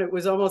 I found it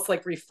was almost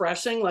like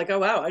refreshing, like, oh,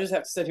 wow, I just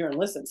have to sit here and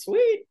listen.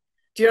 Sweet.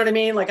 Do you know what I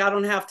mean? Like, I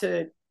don't have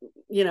to,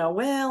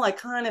 well, I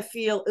kind of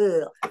feel,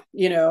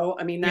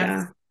 I mean,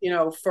 that's,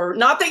 for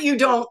not that you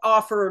don't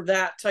offer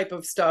that type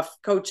of stuff,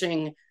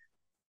 coaching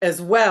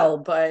as well,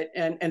 but,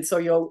 and so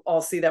you'll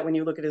all see that when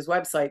you look at his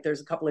website,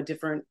 there's a couple of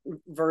different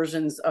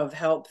versions of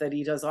help that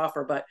he does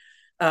offer, but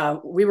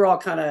we were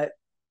all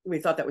we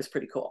thought that was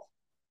pretty cool.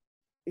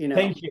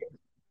 Thank you.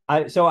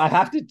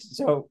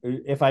 So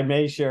if I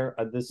may share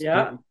this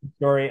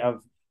story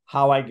of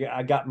how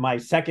I got my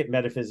second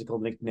metaphysical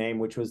nickname,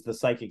 which was the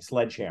Psychic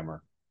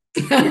Sledgehammer.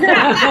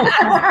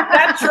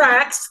 That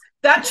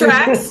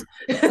tracks.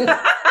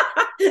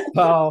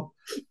 So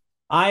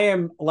I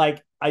am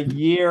like a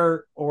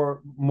year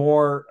or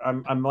more.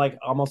 I'm like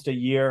almost a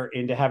year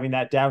into having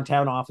that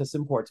downtown office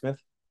in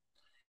Portsmouth.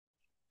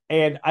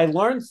 And I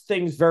learned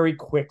things very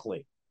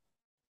quickly.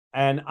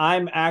 And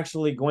I'm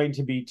actually going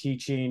to be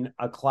teaching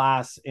a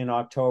class in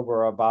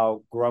October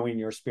about growing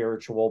your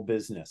spiritual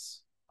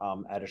business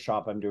at a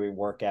shop I'm doing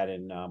work at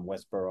in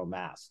Westboro,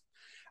 Mass.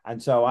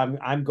 And so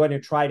I'm going to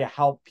try to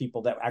help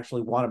people that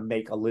actually want to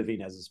make a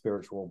living as a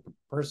spiritual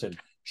person,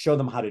 show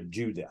them how to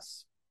do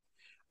this.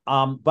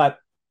 But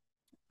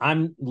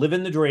I'm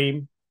living the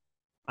dream.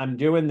 I'm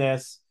doing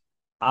this.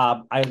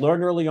 I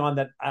learned early on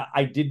that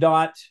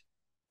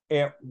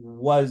it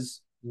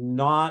was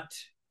not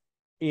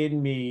in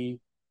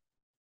me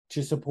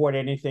to support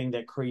anything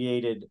that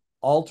created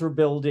altar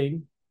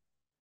building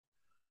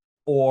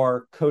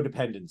or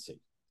codependency.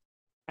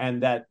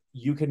 And that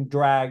you can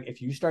drag,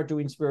 if you start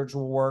doing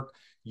spiritual work,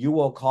 you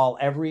will call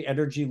every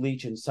energy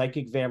leech and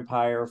psychic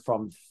vampire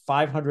from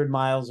 500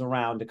 miles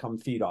around to come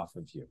feed off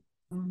of you.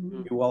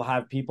 Mhm. You will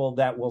have people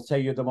that will say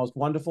you're the most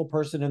wonderful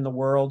person in the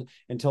world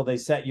until they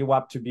set you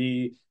up to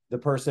be the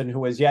person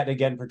who has yet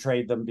again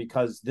portrayed them,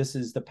 because this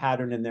is the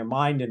pattern in their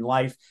mind and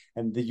life,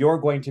 and you're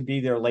going to be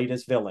their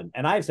latest villain.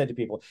 And I've said to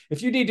people,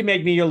 if you need to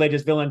make me your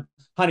latest villain,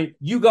 honey,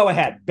 you go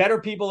ahead. Better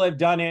people have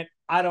done it.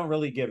 I don't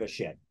really give a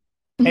shit.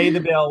 Pay the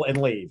bill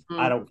and leave.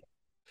 I don't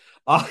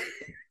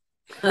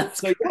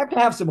so you have to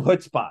have some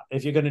chutzpah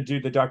if you're going to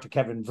do the Dr.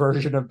 Kevin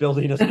version of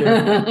building a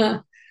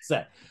spirit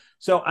set.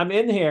 So I'm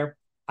in here.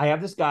 I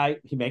have this guy.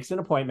 He makes an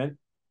appointment,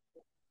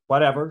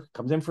 whatever,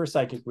 comes in for a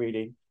psychic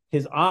reading.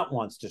 His aunt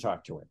wants to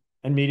talk to him.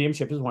 And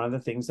mediumship is one of the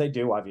things they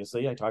do,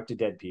 obviously. I talk to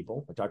dead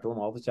people. I talk to them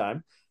all the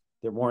time.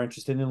 They're more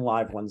interested in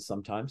live ones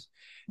sometimes.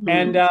 Mm-hmm.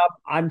 And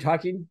I'm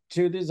talking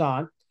to his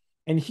aunt,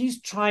 and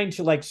he's trying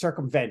to like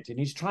circumvent, and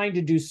he's trying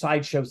to do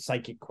sideshow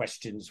psychic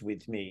questions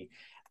with me.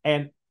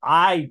 And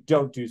I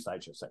don't do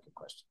sideshow psychic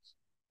questions.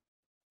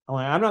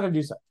 I'm not going to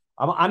do so.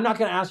 I'm not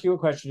going to ask you a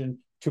question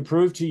to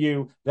prove to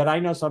you that I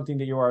know something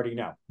that you already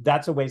know.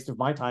 That's a waste of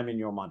my time and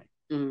your money.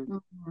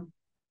 Mm-hmm.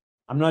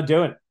 I'm not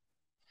doing it.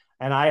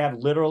 And I have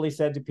literally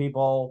said to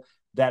people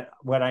that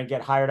when I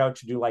get hired out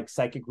to do like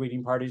psychic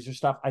reading parties or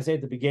stuff, I say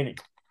at the beginning,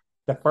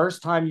 the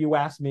first time you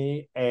ask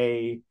me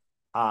a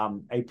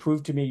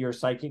prove to me your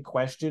psychic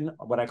question,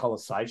 what I call a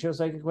sideshow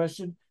psychic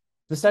question,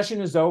 the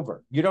session is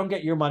over. You don't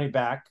get your money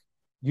back.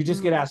 You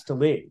just get asked to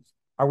leave.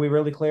 Are we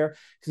really clear?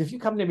 Because if you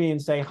come to me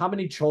and say, how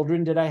many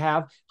children did I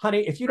have?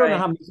 Honey, if you don't know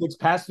how many kids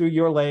pass through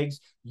your legs,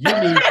 you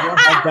need your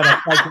husband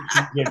a psychic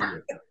to give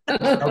you.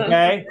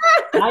 Okay?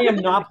 I am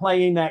not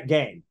playing that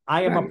game.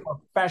 I am a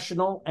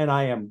professional, and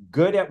I am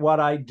good at what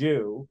I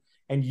do,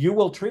 and you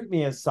will treat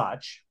me as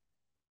such,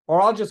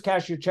 or I'll just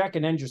cash your check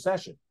and end your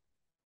session.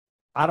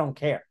 I don't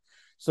care.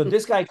 So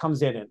this guy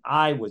comes in, and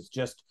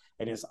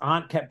and his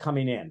aunt kept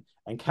coming in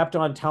and kept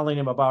on telling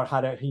him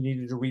about he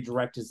needed to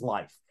redirect his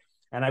life.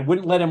 And I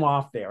wouldn't let him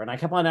off there. And I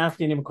kept on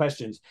asking him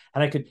questions,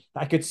 and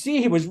I could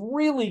see he was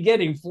really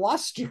getting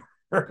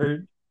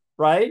flustered,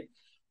 right?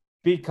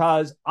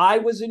 Because I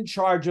was in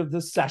charge of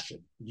the session.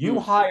 You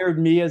hired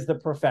me as the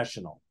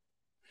professional.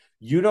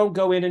 You don't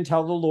go in and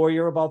tell the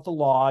lawyer about the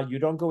law. You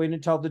don't go in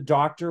and tell the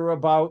doctor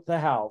about the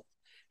health.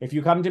 If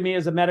you come to me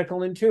as a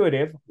medical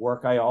intuitive,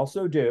 work I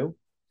also do,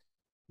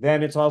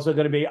 then it's also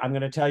going to be, I'm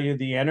going to tell you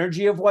the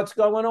energy of what's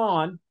going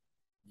on.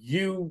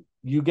 You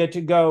get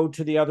to go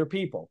to the other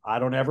people. I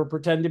don't ever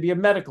pretend to be a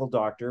medical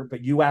doctor,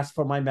 but you ask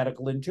for my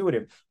medical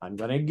intuitive. I'm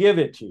going to give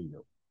it to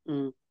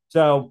you.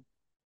 So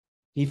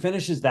he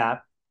finishes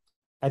that.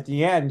 At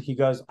the end, he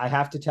goes, I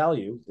have to tell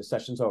you, the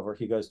session's over.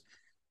 He goes,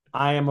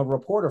 I am a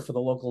reporter for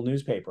the local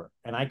newspaper,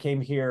 and I came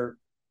here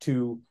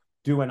to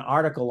do an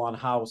article on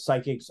how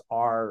psychics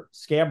are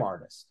scam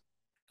artists.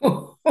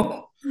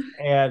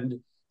 And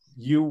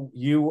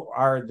you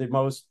are the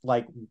most,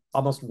 like,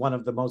 almost one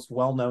of the most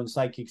well-known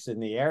psychics in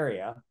the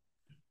area.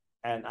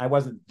 And I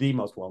wasn't the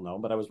most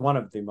well-known, but I was one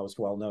of the most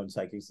well-known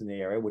psychics in the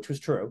area, which was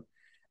true.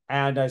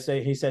 And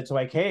he said, so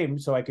I came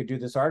so I could do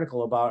this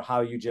article about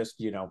how you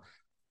just,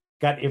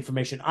 got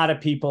information out of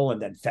people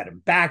and then fed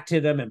them back to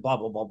them and blah,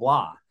 blah, blah,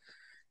 blah.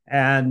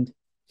 And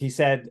he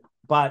said,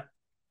 but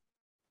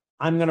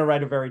I'm going to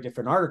write a very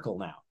different article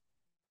now.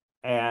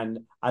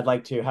 And I'd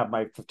like to have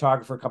my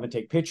photographer come and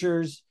take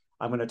pictures.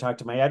 I'm going to talk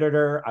to my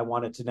editor. I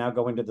wanted to now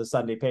go into the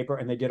Sunday paper.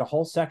 And they did a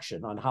whole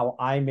section on how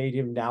I made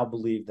him now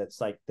believe that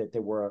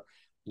there were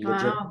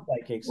legit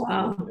psychics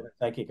in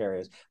psychic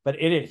areas. But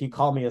in it, he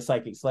called me a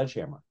psychic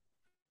sledgehammer.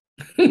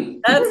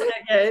 That's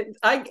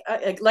I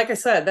like I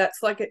said,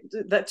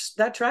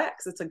 that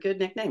tracks. It's a good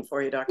nickname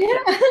for you, Dr.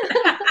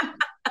 Yeah.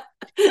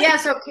 Yeah.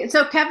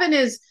 So Kevin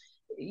is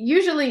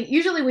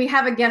usually we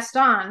have a guest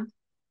on,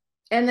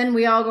 and then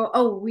we all go,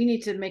 oh, we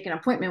need to make an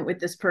appointment with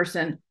this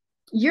person.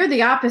 You're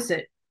the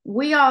opposite.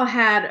 We all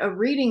had a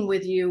reading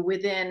with you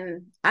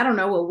within, I don't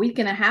know, a week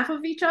and a half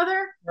of each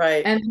other.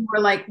 Right. And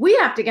we're like, we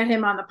have to get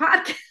him on the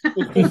podcast.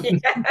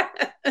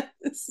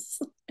 Yes.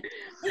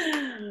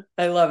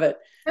 I love it.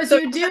 Because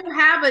you do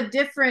have a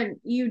different,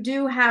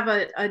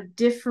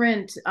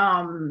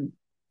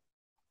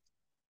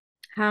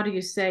 how do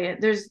you say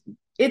it?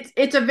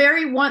 It's a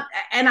very one,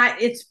 and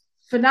it's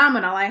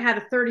phenomenal. I had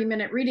a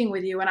 30-minute reading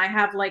with you, and I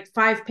have like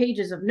 5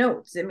 pages of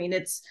notes. I mean,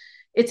 it's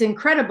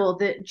incredible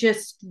that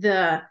just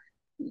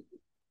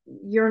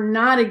you're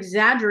not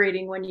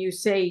exaggerating when you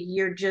say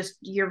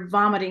you're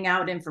vomiting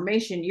out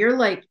information. You're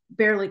like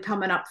barely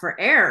coming up for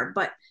air,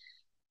 but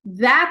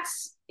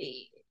that's,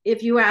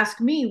 if you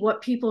ask me,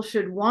 what people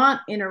should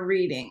want in a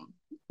reading.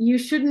 You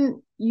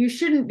shouldn't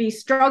be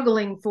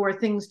struggling for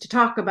things to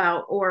talk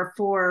about or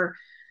for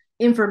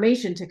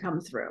information to come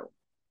through.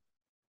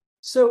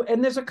 So,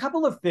 and there's a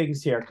couple of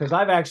things here, because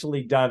I've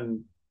actually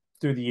done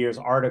through the years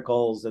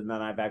articles, and then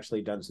I've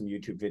actually done some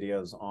YouTube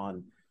videos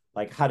on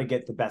like how to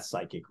get the best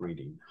psychic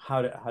reading,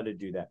 how to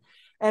do that.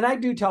 And I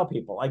do tell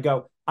people, I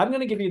go, I'm going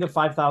to give you the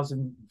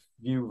 5,000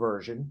 view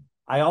version.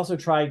 I also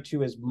try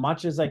to, as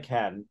much as I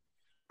can,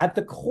 at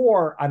the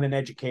core, I'm an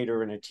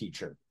educator and a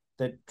teacher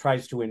that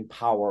tries to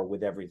empower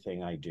with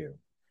everything I do.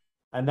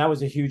 And that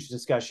was a huge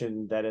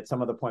discussion that at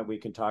some other point we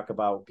can talk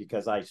about,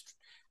 because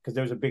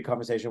there was a big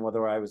conversation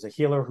whether I was a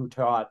healer who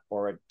taught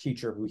or a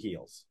teacher who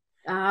heals.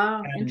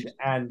 Oh,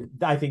 and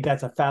I think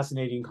that's a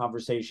fascinating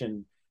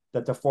conversation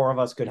that the four of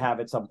us could have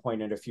at some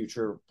point in a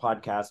future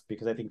podcast,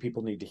 because I think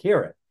people need to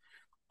hear it.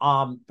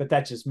 But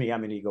that's just me.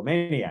 I'm an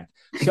egomaniac.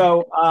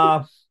 So,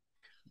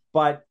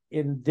 but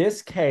in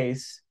this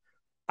case,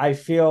 I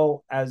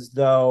feel as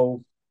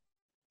though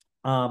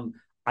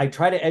I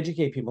try to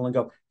educate people and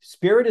go,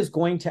 Spirit is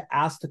going to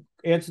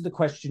answer the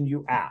question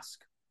you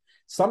ask.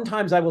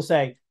 Sometimes I will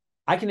say,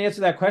 I can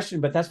answer that question,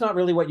 but that's not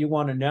really what you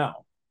want to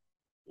know.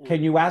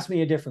 Can you ask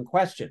me a different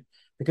question?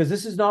 Because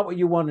this is not what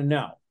you want to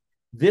know.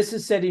 This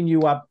is setting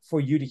you up for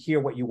you to hear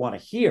what you want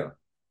to hear.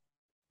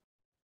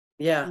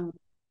 Yeah.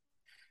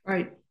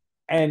 Right.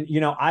 And,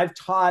 I've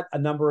taught a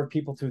number of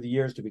people through the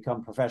years to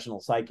become professional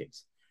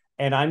psychics.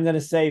 And I'm going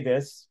to say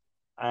this,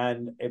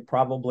 and it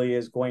probably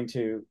is going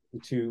to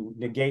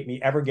negate me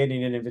ever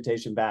getting an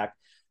invitation back.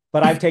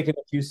 But I've taken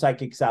a few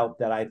psychics out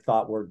that I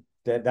thought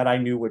that I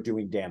knew were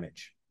doing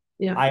damage.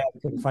 Yeah. I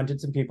have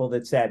confronted some people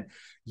that said,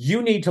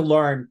 you need to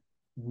learn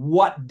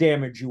what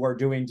damage you are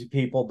doing to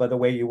people by the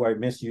way you are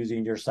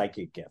misusing your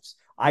psychic gifts.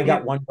 I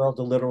got one girl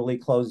to literally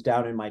close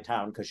down in my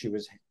town because she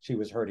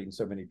was hurting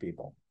so many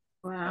people.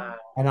 wow.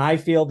 And I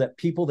feel that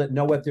people that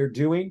know what they're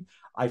doing,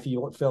 I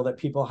feel that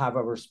people have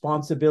a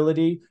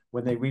responsibility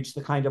when they reach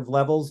the kind of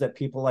levels that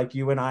people like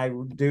you and I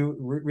do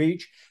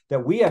reach,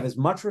 that we have as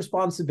much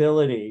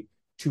responsibility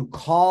to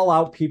call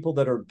out people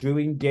that are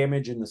doing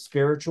damage in the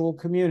spiritual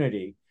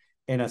community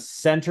in a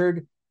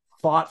centered,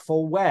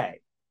 thoughtful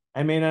way.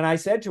 I mean, and I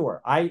said to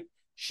her,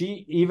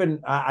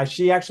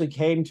 she actually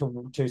came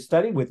to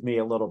study with me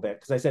a little bit,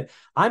 because I said,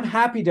 I'm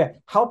happy to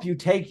help you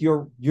take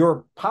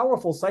your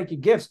powerful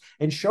psychic gifts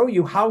and show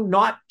you how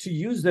not to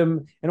use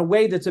them in a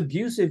way that's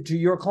abusive to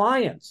your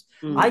clients.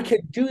 I can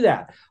do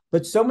that.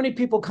 But so many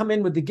people come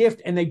in with the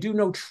gift and they do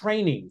no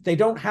training. They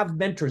don't have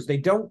mentors. They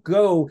don't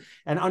go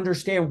and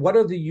understand what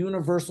are the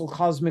universal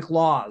cosmic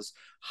laws.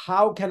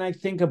 How can I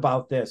think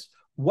about this?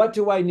 What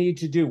do I need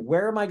to do?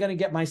 Where am I going to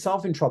get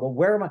myself in trouble?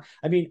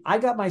 I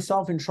got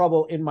myself in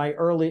trouble in my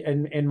early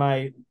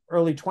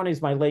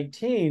 20s, my late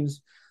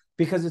teens,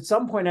 because at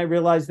some point I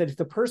realized that if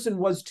the person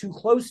was too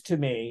close to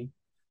me,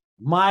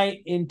 my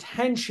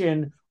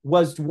intention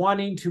was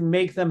wanting to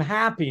make them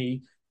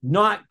happy,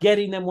 not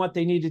getting them what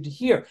they needed to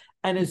hear.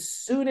 And as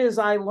soon as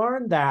I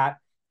learned that,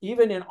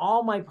 even in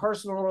all my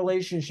personal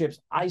relationships,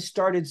 I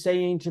started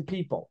saying to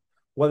people,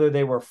 whether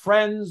they were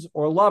friends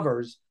or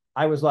lovers,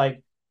 I was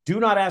like, do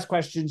not ask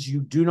questions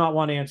you do not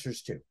want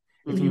answers to.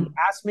 If you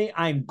ask me,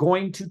 I'm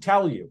going to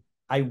tell you.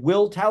 I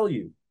will tell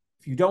you.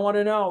 If you don't want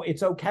to know,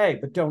 it's okay,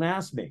 but don't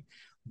ask me.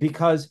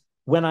 Because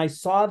when I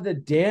saw the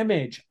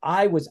damage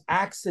I was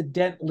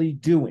accidentally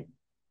doing,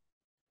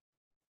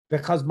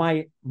 because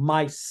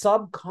my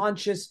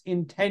subconscious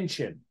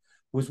intention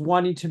was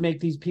wanting to make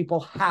these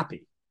people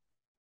happy.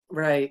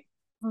 Right.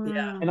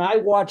 Yeah. And I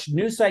watch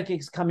new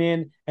psychics come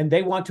in and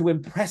they want to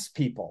impress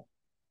people.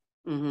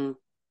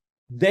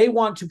 They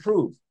want to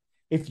prove.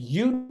 If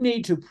you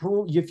need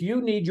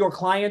your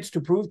clients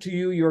to prove to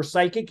you you're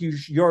psychic,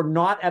 you're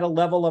not at a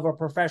level of a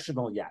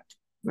professional yet.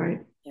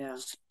 Right. Yeah.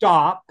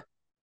 Stop.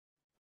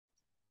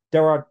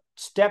 There are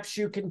steps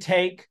you can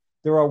take.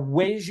 There are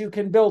ways you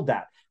can build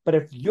that. But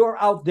if you're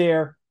out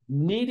there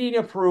needing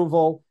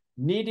approval,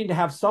 needing to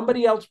have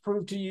somebody else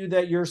prove to you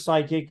that you're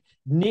psychic,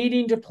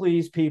 needing to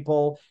please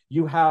people,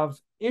 you have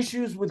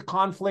issues with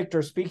conflict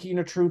or speaking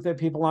a truth that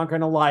people aren't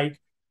going to like,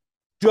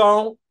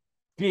 don't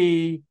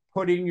be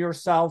putting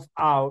yourself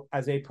out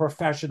as a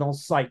professional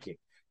psychic.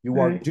 You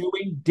are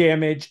doing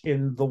damage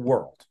in the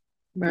world.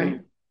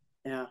 Right.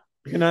 Yeah.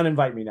 You cannot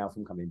invite me now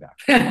from coming back.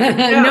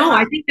 No,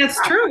 I think that's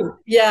true.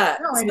 Yeah.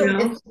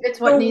 No, it's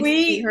what needs to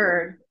be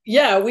heard.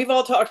 Yeah, we've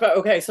all talked about,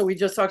 okay, so we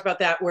just talked about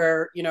that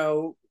where,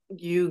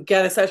 you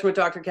get a session with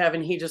Dr.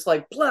 Kevin, he just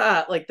like,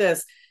 blah, like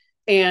this.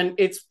 And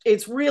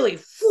it's really,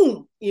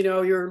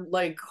 you're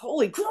like,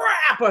 holy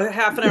crap, a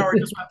half an hour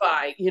just went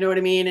by, you know what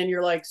I mean? And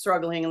you're like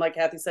struggling, and like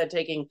Kathy said,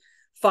 taking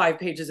 5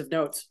 pages of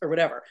notes or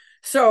whatever.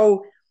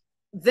 So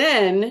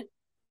that's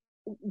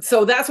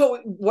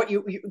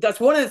that's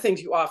one of the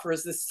things you offer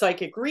is this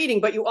psychic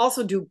reading, but you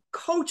also do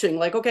coaching.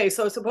 Like, okay,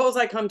 so suppose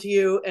I come to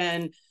you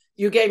and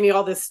you gave me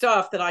all this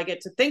stuff that I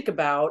get to think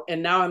about.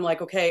 And now I'm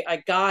like, okay, I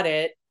got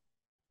it.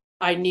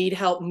 I need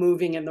help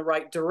moving in the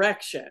right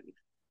direction.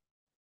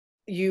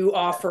 You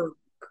offer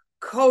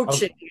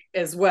coaching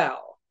as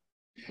well.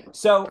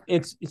 So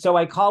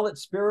I call it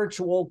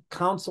spiritual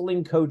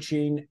counseling,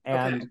 coaching,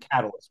 and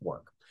catalyst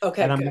work.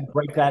 Okay. And I'm going to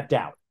break that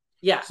down.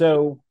 Yeah.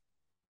 So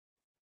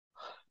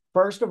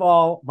first of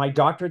all, my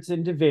doctorate's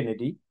in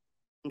divinity,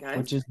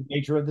 which is the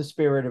nature of the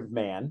spirit of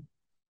man.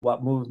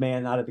 What moved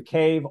man out of the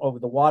cave, over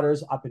the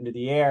waters, up into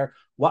the air?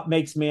 What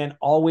makes man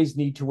always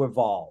need to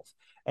evolve?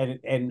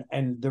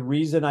 And the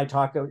reason I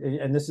talk,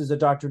 and this is a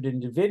doctorate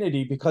in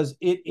divinity, because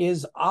it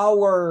is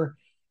our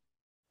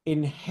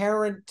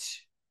inherent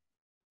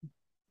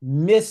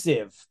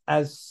missive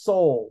as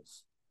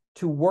souls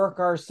to work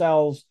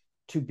ourselves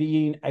to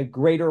being a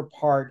greater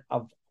part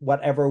of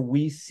whatever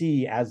we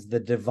see as the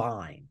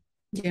divine.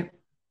 Yeah.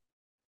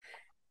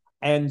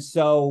 And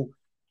so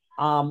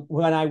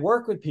when I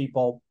work with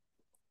people,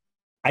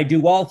 I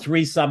do all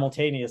three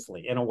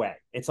simultaneously in a way.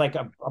 It's like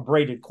a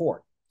braided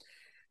cord.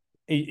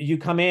 You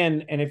come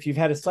in, and if you've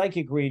had a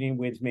psychic reading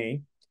with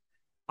me,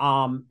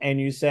 and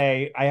you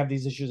say, I have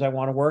these issues I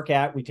want to work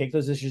at, we take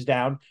those issues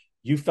down.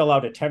 You fill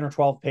out a 10 or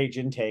 12 page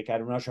intake.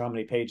 I'm not sure how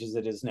many pages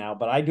it is now,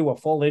 but I do a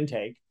full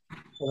intake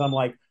because I'm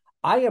like,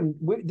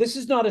 this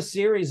is not a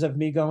series of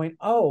me going,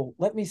 oh,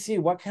 let me see,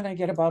 what can I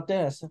get about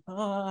this?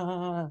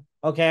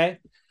 Okay.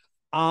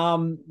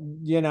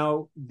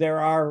 There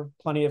are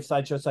plenty of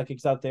sideshow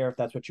psychics out there if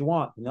that's what you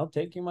want, and they'll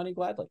take your money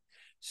gladly.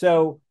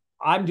 So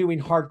I'm doing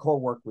hardcore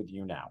work with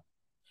you now.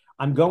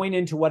 I'm going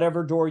into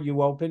whatever door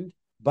you opened,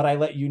 but I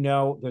let you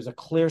know there's a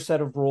clear set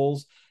of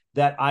rules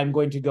that I'm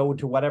going to go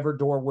into whatever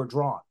door we're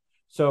drawn.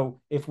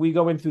 So if we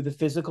go in through the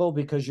physical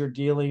because you're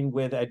dealing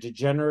with a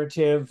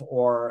degenerative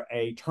or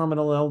a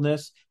terminal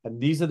illness,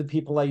 and these are the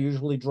people I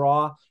usually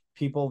draw,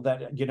 people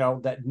that,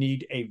 that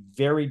need a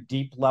very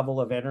deep level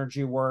of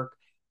energy work,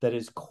 that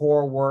is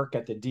core work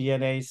at the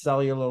DNA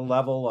cellular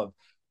level of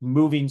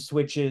moving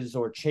switches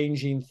or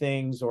changing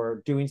things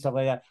or doing stuff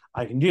like that,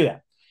 I can do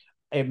that.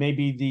 It may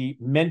be the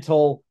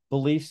mental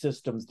belief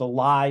systems, the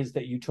lies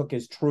that you took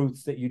as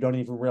truths that you don't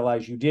even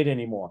realize you did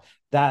anymore.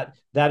 That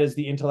is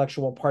the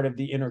intellectual part of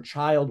the inner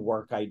child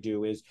work I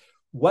do, is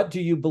what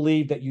do you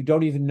believe that you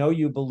don't even know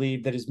you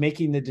believe that is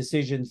making the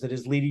decisions that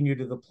is leading you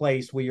to the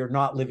place where you're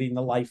not living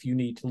the life you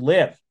need to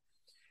live.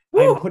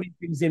 Woo! I'm putting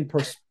things in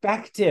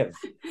perspective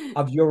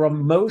of your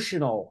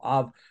emotional,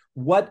 of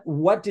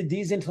what did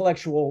these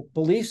intellectual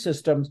belief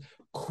systems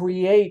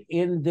create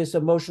in this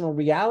emotional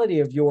reality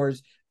of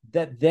yours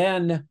that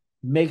then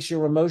makes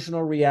your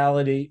emotional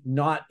reality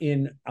not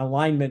in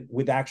alignment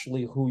with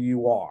actually who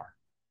you are.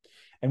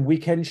 And we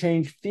can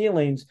change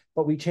feelings,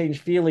 but we change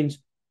feelings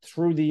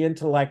through the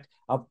intellect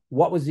of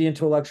what was the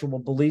intellectual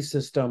belief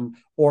system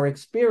or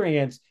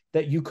experience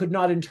that you could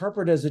not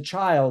interpret as a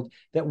child,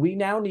 that we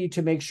now need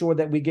to make sure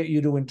that we get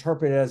you to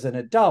interpret as an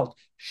adult,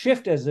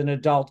 shift as an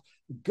adult,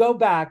 go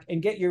back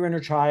and get your inner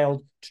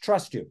child to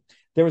trust you.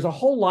 There is a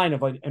whole line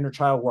of inner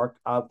child work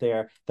out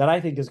there that I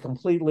think is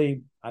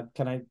completely,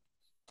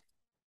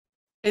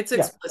 It's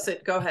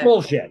explicit. Go ahead.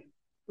 Bullshit.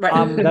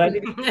 Right. That I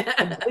think is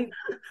complete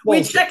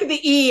we check the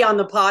E on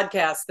the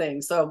podcast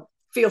thing, so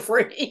feel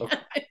free.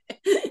 Okay.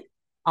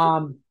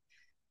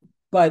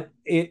 But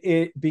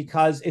it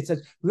because it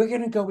says we're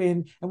going to go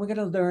in and we're going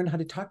to learn how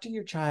to talk to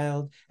your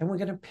child, and we're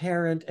going to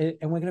parent it,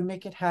 and we're going to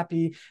make it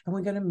happy, and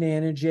we're going to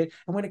manage it,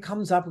 and when it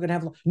comes up, we're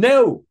going to have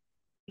no.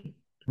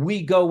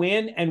 We go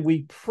in and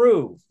we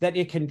prove that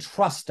it can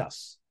trust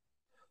us.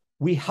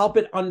 We help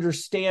it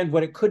understand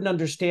what it couldn't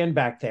understand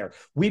back there.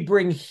 We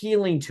bring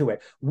healing to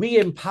it. We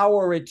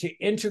empower it to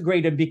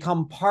integrate and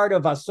become part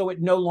of us so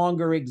it no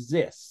longer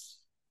exists.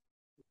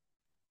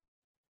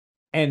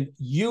 And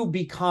you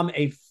become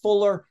a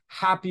fuller,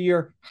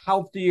 happier,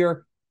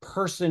 healthier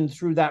person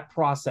through that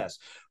process.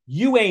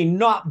 You ain't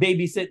not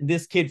babysitting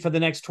this kid for the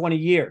next 20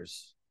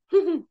 years.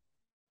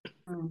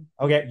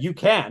 Okay, you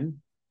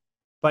can,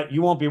 but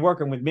you won't be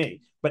working with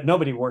me. But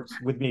nobody works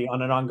with me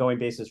on an ongoing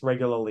basis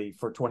regularly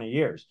for 20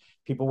 years.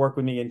 People work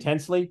with me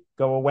intensely,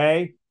 go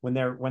away. When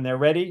they're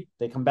ready,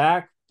 they come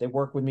back, they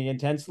work with me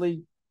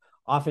intensely.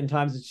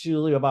 Oftentimes it's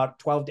usually about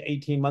 12 to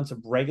 18 months of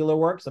regular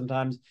work,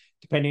 sometimes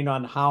depending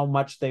on how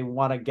much they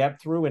want to get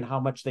through and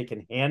how much they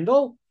can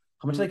handle,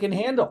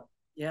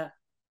 Yeah.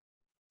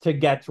 To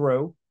get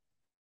through.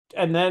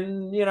 And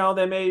then,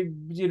 they may,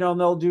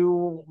 they'll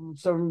do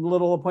some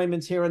little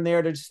appointments here and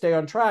there to stay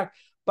on track.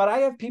 But I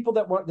have people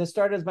that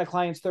started as my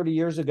clients 30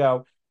 years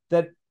ago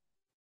that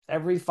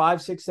every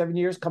 5, 6, 7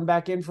 years come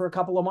back in for a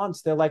couple of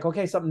months. They're like,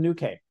 okay, something new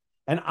came.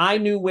 And I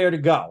knew where to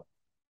go.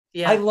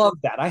 Yeah. I love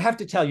that. I have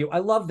to tell you, I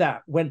love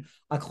that. When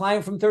a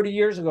client from 30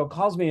 years ago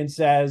calls me and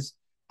says,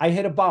 I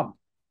hit a bump.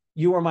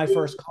 You were my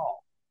first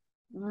call.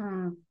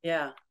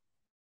 Yeah.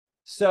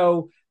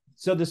 So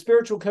the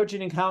spiritual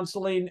coaching and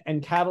counseling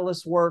and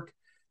catalyst work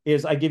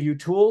is I give you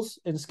tools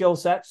and skill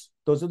sets.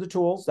 Those are the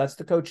tools. That's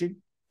the coaching.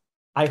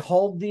 I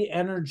hold the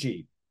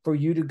energy for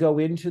you to go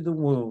into the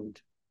wound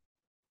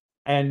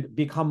and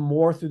become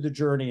more through the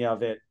journey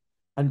of it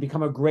and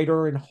become a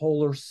greater and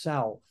wholer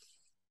self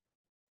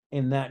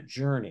in that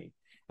journey.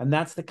 And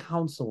that's the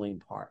counseling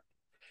part.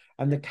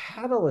 And the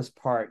catalyst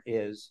part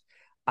is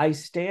I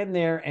stand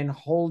there and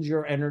hold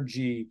your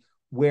energy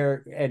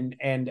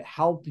and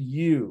help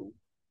you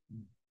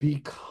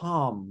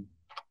become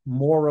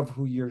more of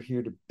who you're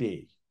here to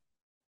be.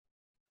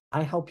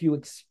 I help you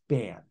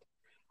expand.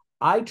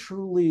 I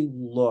truly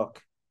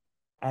look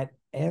at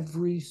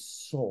every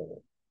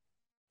soul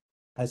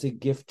as a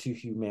gift to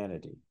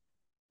humanity.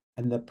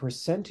 And the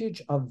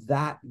percentage of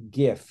that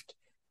gift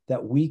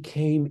that we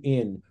came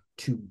in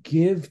to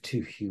give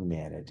to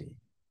humanity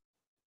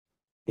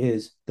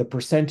is the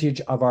percentage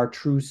of our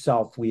true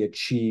self we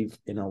achieve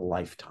in a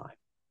lifetime.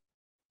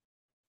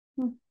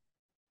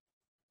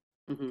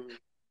 Mm-hmm.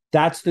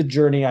 That's the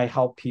journey I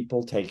help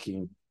people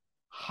taking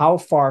how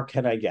far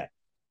can I get?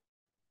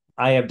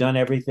 I have done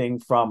everything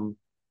from,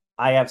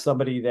 I have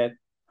somebody that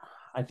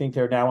I think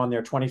they're now on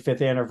their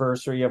 25th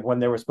anniversary of when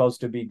they were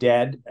supposed to be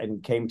dead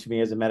and came to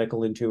me as a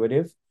medical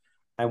intuitive.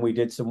 And we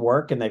did some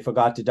work and they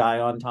forgot to die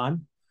on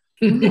time.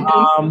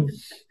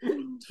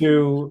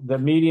 To the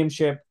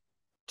mediumship,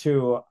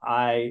 to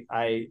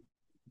I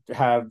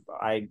have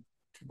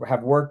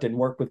worked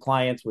with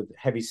clients with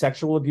heavy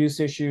sexual abuse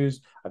issues.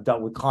 I've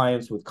dealt with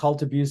clients with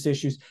cult abuse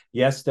issues.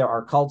 Yes, there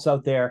are cults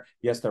out there.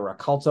 Yes, there are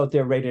cults out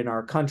there right in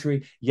our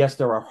country. Yes,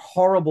 there are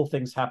horrible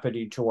things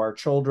happening to our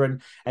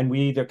children, and we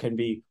either can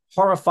be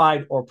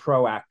horrified or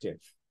proactive.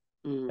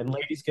 And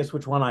ladies, guess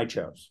which one I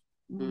chose?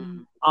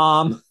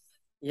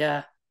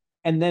 Yeah.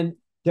 And then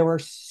there are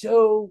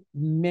so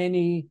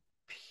many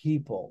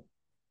people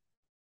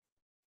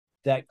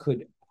that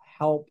could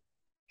help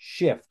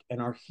shift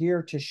and are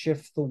here to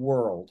shift the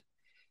world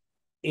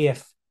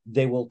if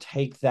they will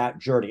take that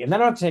journey. And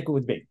then I'll take it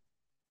with me.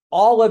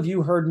 All of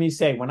you heard me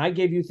say, when I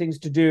gave you things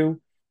to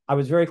do, I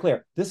was very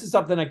clear. This is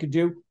something I could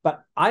do,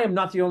 but I am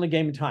not the only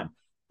game in time.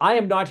 I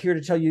am not here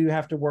to tell you you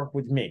have to work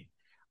with me.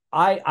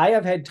 I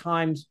have had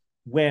times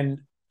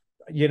when,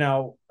 you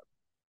know,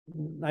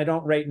 I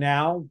don't right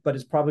now, but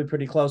it's probably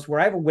pretty close, where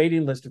I have a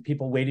waiting list of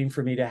people waiting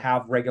for me to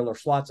have regular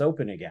slots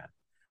open again.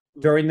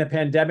 During the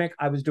pandemic,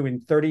 I was doing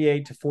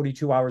 38 to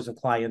 42 hours of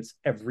clients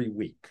every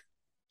week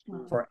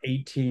for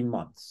 18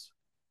 months.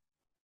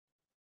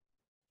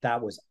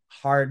 That was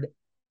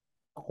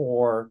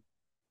hardcore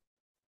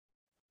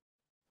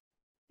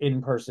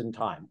in-person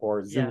time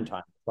or Zoom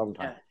time, phone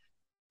time,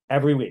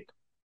 every week,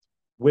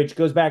 which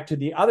goes back to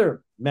the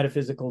other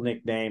metaphysical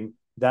nickname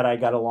that I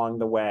got along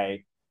the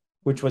way,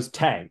 which was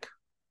Tank.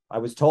 I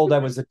was told I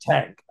was a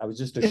tank. I was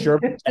just a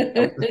Sherman tank.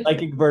 I was the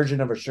psychic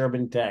version of a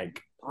Sherman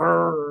tank.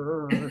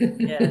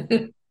 Yeah.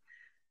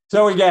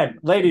 So again,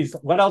 ladies,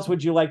 what else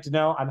would you like to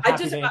know? I'm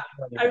happy to answer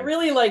I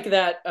really like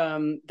that.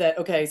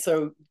 Okay,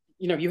 so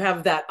you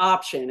have that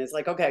option. It's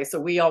like, okay, so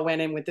we all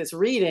went in with this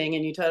reading,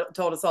 and you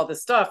told us all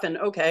this stuff, and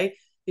okay,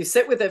 you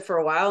sit with it for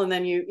a while, and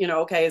then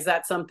okay, is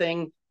that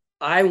something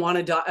I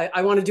want to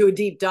I want to do a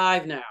deep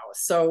dive now?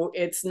 So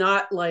it's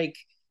not like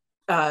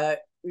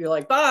you're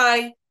like,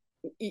 bye.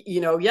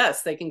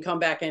 Yes, they can come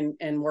back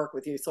and work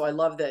with you. So I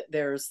love that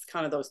there's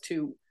kind of those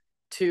two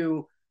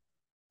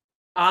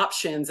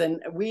options.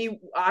 And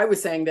I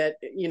was saying that,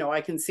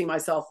 I can see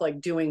myself like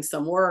doing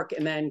some work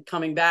and then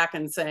coming back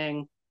and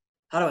saying,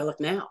 how do I look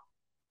now?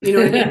 You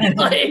know what I mean?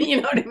 Like, you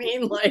know what I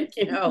mean? Like,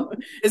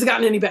 has it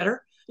gotten any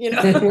better?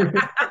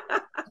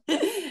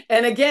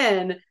 And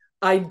again,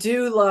 I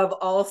do love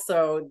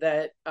also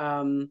that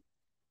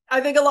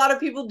I think a lot of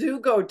people do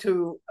go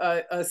to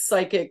a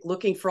psychic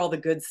looking for all the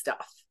good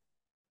stuff,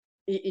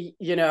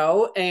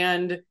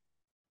 and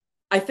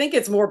I think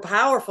it's more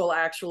powerful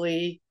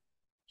actually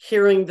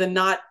hearing the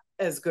not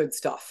as good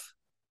stuff,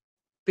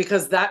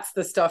 because that's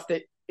the stuff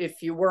that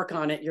if you work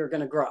on it, you're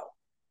going to grow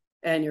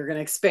and you're going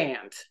to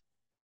expand.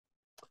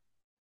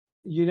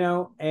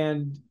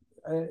 And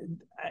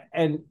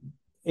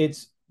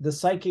it's the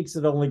psychics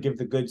that only give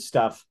the good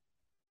stuff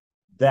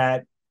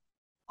that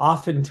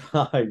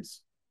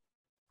oftentimes,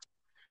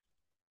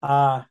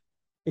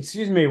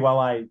 excuse me while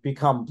I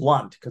become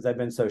blunt, because I've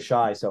been so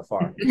shy so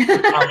far.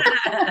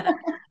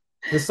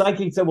 The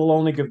psychics that will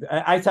only give,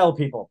 I tell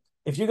people,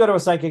 if you go to a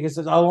psychic and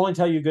says, I'll only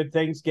tell you good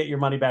things, get your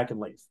money back and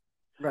leave.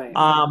 Right.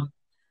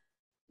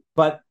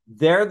 But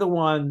they're the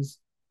ones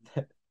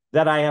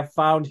that I have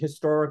found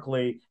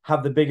historically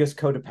have the biggest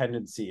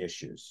codependency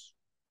issues.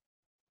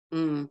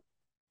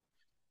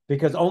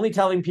 Because only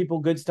telling people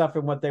good stuff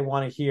and what they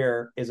want to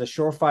hear is a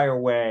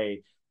surefire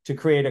way to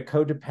create a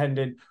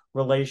codependent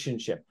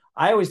relationship.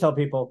 I always tell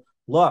people,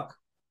 look,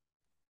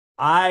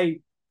 I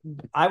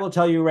will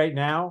tell you right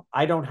now,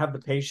 I don't have the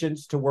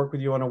patience to work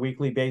with you on a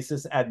weekly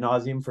basis ad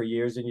nauseum for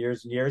years and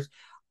years and years.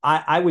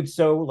 I would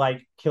so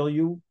kill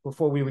you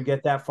before we would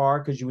get that far,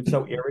 because you would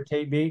so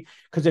irritate me.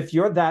 Because if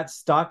you're that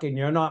stuck and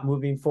you're not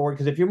moving forward,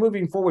 because if you're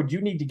moving forward, you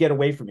need to get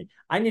away from me.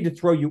 I need to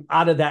throw you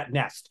out of that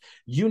nest.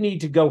 You need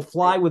to go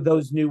fly with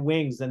those new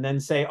wings and then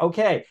say,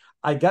 okay,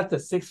 I got the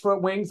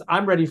 6-foot wings.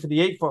 I'm ready for the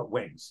 8-foot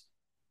wings.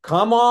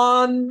 Come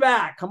on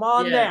back. Come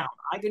on down.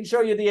 I can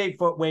show you the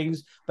 8-foot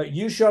wings, but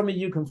you show me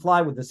you can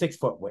fly with the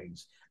 6-foot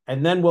wings,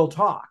 and then we'll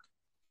talk.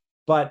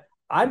 But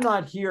I'm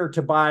not here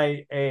to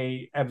buy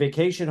a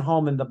vacation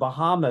home in the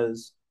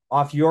Bahamas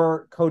off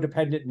your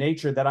codependent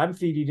nature that I'm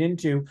feeding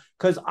into,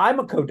 because I'm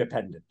a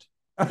codependent.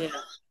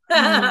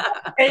 Yeah.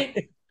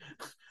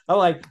 I'm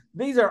like,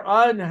 these are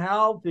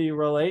unhealthy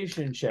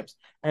relationships.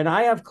 And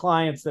I have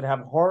clients that have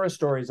horror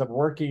stories of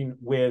working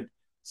with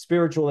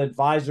spiritual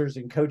advisors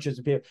and coaches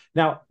and people.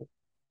 Now,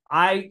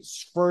 I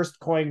first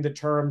coined the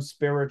term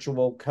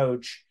spiritual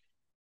coach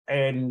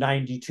in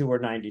 92 or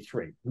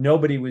 93.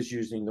 Nobody was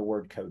using the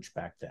word coach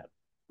back then.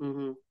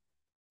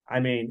 I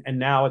mean, and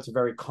now it's a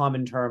very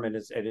common term, and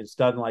it's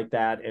done like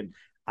that. And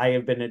I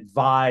have been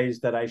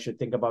advised that I should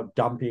think about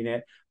dumping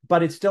it,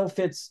 but it still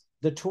fits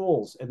the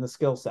tools and the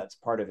skill sets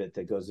part of it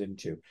that goes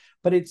into.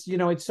 But it's,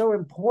 it's so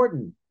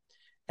important.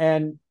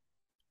 And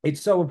it's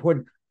so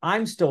important.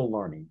 I'm still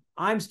learning.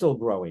 I'm still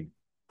growing.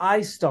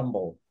 I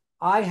stumble.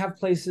 I have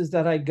places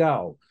that I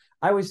go.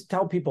 I always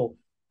tell people,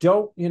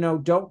 don't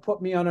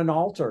put me on an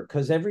altar,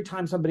 because every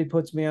time somebody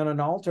puts me on an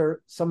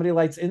altar, somebody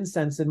lights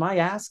incense and my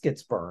ass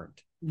gets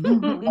burned.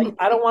 Like,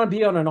 I don't want to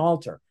be on an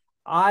altar.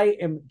 I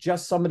am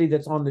just somebody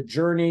that's on the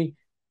journey,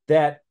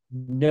 that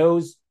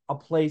knows a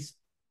place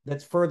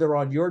that's further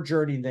on your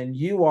journey than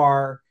you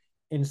are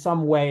in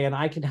some way, and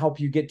I can help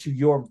you get to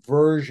your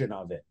version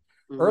of it.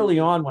 Early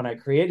on, when I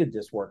created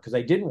this work, because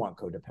I didn't want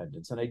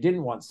codependence, and I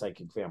didn't want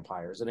psychic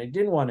vampires, and I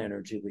didn't want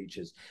energy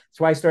leeches.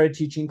 So I started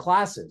teaching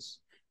classes.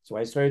 So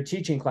I started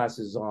teaching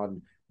classes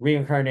on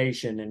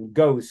reincarnation and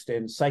ghost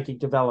and psychic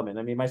development.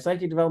 I mean, my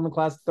psychic development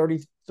class,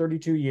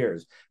 32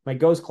 years. My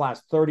ghost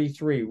class,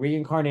 33.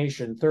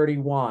 Reincarnation,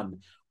 31.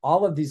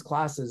 All of these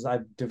classes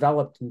I've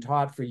developed and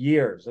taught for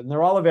years, and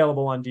they're all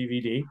available on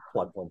DVD.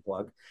 Plug, plug,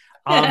 plug.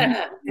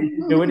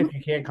 Do it if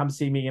you can't come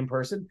see me in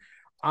person,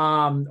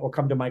 or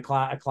come to my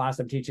class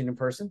I'm teaching in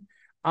person.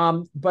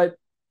 But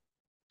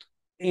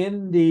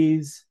in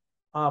this,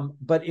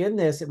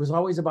 it was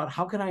always about,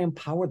 how can I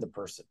empower the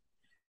person?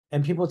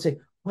 And people would say,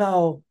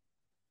 well,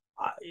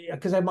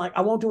 because I'm like,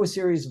 I won't do a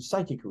series of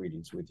psychic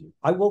readings with you.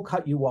 I will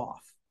cut you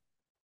off.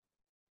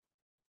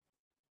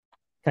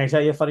 Can I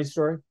tell you a funny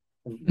story?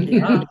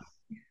 Yeah.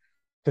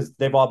 Because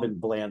they've all been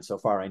bland so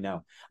far, I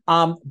know.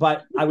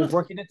 But I was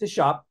working at the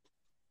shop.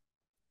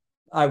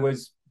 I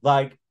was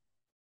like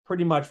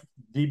pretty much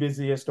the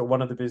busiest, or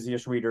one of the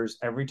busiest readers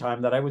every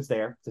time that I was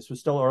there. This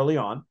was still early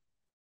on.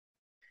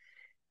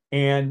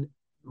 And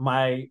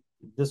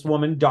this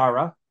woman,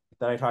 Dara,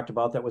 that I talked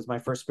about, that was my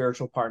first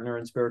spiritual partner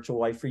and spiritual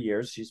wife for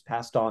years. She's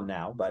passed on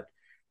now, but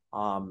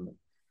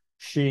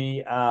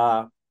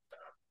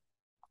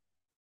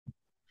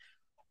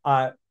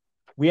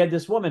we had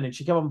this woman, and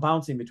she kept on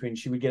bouncing between,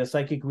 she would get a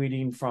psychic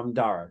reading from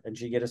Dara, and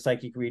she'd get a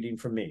psychic reading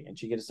from me, and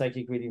she'd get a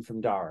psychic reading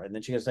from Dara, and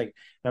then she gets like, and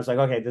I was like,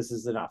 okay, this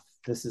is enough.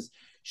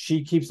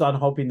 She keeps on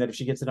hoping that if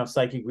she gets enough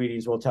psychic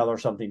readings, we'll tell her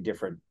something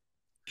different.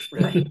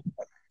 Right.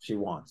 She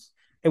wants.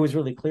 It was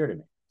really clear to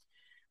me.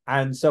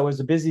 And so it was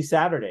a busy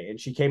Saturday, and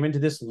she came into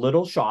this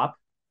little shop,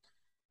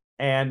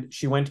 and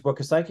she went to book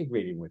a psychic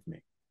reading with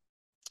me.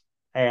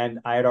 And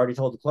I had already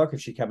told the clerk,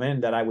 if she come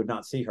in, that I would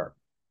not see her.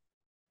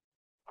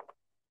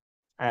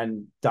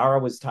 And Dara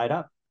was tied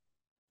up.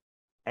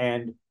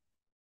 And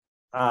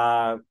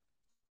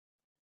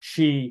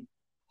she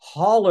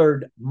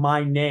hollered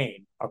my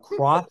name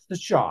across the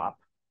shop.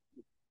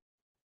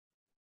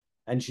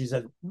 And she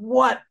said,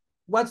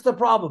 what's the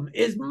problem?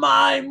 Is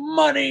my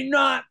money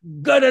not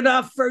good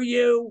enough for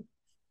you?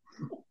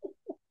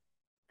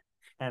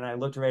 And I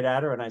looked right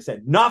at her and I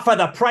said, not for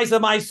the price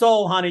of my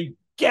soul, honey.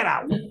 Get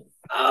out.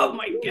 Oh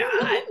my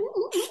God.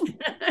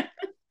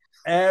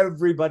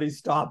 Everybody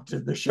stopped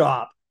in the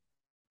shop.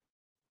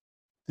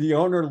 The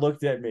owner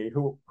looked at me,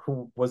 who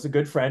was a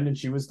good friend, and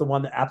she was the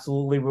one that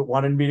absolutely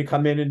wanted me to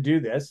come in and do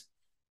this,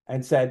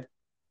 and said,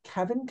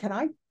 Kevin, can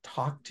I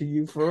talk to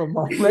you for a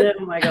moment?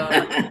 Oh my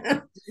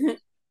God.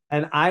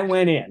 And I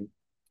went in,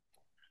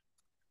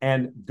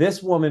 and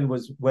this woman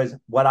was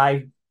what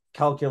I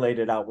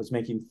calculated out was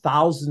making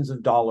thousands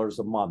of dollars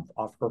a month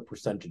off her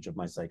percentage of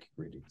my psychic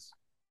readings.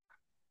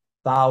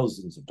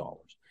 Thousands of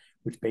dollars,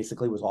 which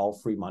basically was all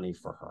free money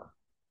for her.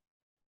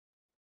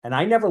 And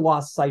I never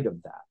lost sight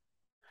of that.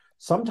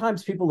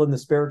 Sometimes people in the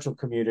spiritual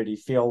community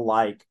feel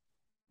like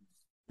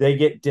they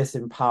get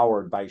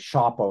disempowered by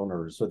shop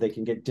owners, or they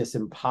can get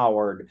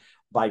disempowered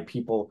by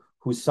people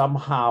who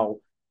somehow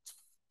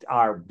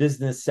are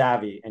business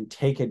savvy and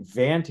take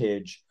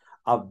advantage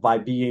of, by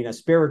being a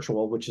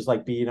spiritual, which is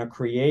like being a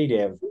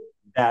creative,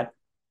 that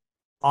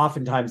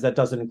oftentimes that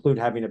doesn't include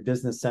having a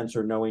business sense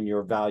or knowing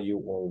your value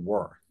or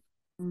worth.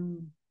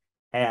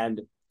 And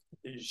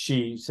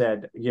she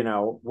said,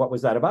 what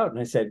was that about? And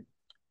I said,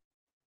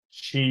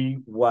 she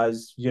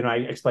was, I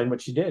explained what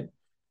she did.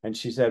 And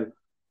she said,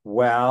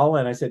 well,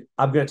 and I said,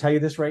 I'm going to tell you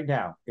this right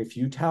now. If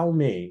you tell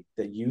me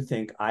that you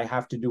think I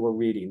have to do a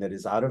reading that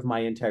is out of my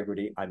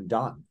integrity, I'm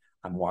done.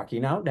 I'm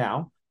walking out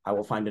now. I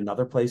will find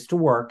another place to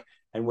work,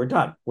 and we're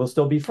done. We'll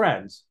still be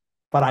friends,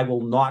 but I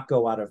will not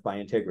go out of my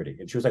integrity.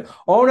 And she was like,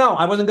 oh no,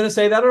 I wasn't going to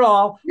say that at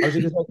all. I was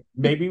going to say,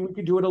 maybe we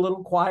could do it a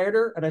little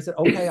quieter. And I said,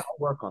 okay, I'll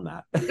work on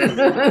that.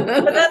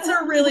 But that's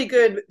a really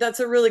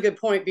good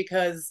point,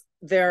 because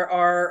there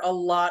are a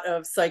lot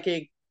of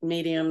psychic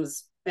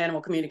mediums,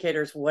 animal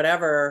communicators,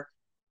 whatever,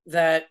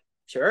 that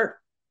sure,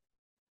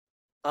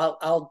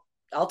 I'll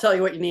tell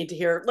you what you need to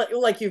hear,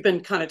 like you've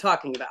been kind of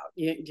talking about.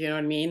 Do you know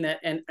what I mean? That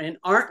and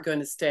aren't going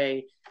to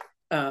stay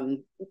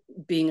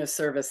being of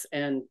service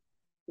and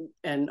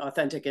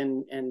authentic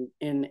and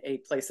in a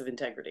place of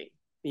integrity.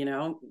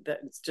 That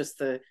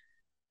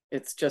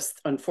it's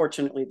just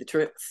unfortunately the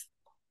truth.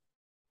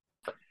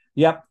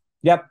 Yep.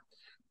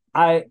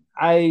 I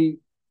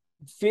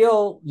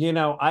feel,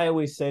 I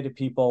always say to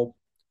people,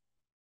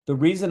 the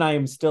reason I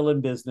am still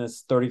in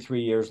business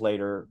 33 years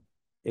later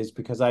is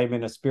because I am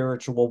in a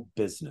spiritual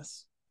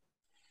business.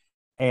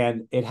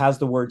 And it has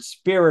the word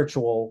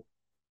spiritual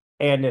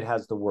and it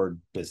has the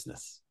word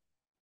business.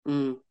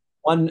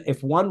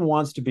 if one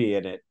wants to be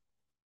in it,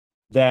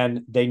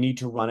 then they need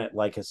to run it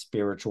like a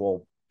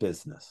spiritual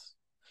business.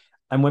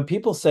 And when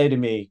people say to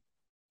me,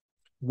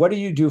 what do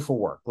you do for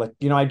work? Like,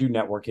 I do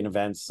networking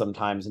events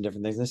sometimes and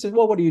different things. And they say,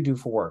 well, what do you do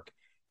for work?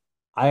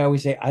 I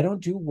always say, I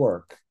don't do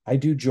work. I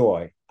do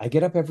joy. I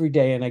get up every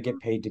day and I get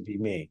paid to be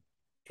me.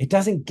 It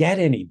doesn't get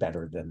any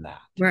better than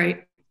that.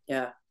 Right.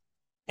 Yeah.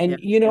 And,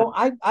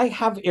 I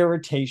have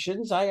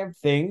irritations. I have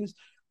things.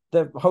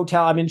 The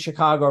hotel, I'm in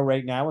Chicago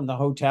right now, and the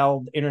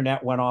hotel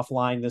internet went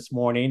offline this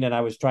morning, and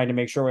I was trying to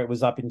make sure it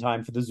was up in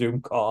time for the Zoom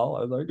call.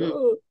 I was like,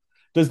 oh,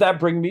 does that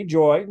bring me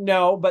joy?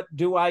 No, but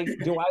do I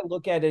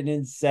look at it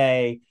and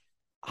say,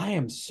 I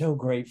am so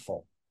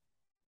grateful.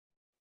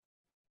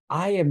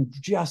 I am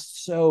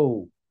just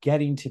so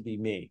getting to be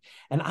me.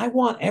 And I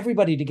want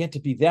everybody to get to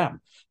be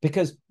them,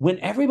 because when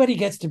everybody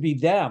gets to be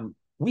them,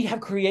 we have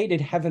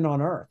created heaven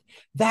on earth.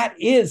 That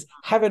is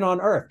heaven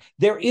on earth.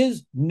 There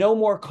is no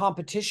more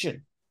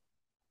competition.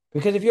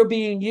 Because if you're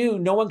being you,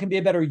 no one can be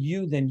a better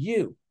you than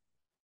you.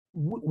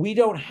 We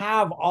don't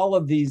have all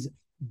of these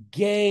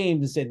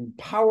games and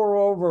power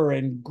over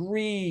and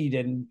greed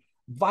and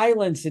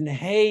violence and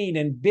hate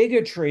and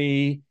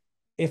bigotry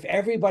if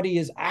everybody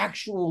is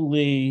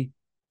actually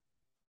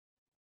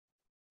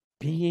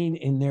being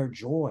in their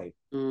joy,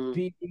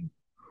 being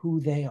who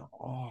they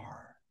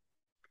are.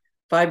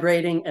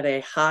 Vibrating at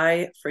a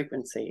high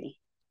frequency.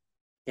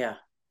 Yeah.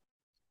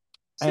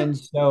 And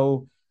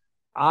so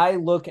I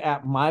look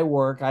at my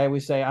work, I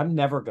always say, I'm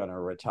never going to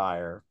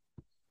retire.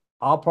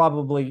 I'll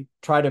probably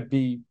try to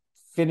be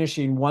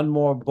finishing one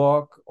more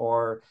book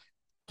or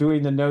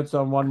doing the notes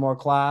on one more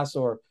class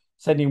or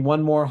sending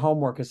one more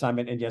homework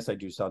assignment. And yes, I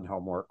do send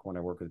homework when I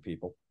work with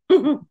people.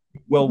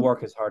 Will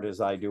work as hard as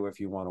I do if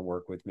you want to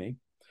work with me.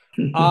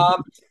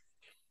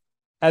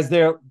 As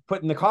they're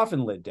putting the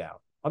coffin lid down,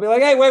 I'll be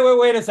like, hey,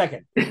 wait a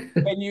second.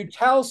 Can you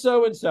tell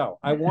so-and-so?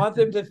 I want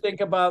them to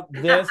think about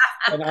this,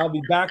 and I'll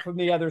be back from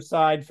the other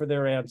side for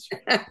their answer.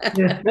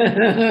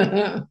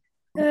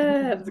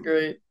 That's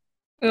great.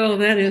 Oh,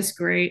 that is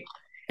great.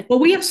 Well,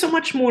 we have so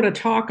much more to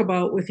talk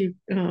about with you,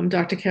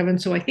 Dr. Kevin.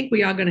 So I think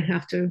we are going to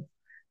have to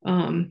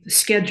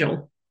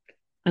schedule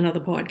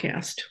another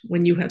podcast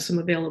when you have some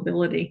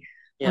availability.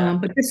 Yeah.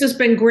 But this has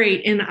been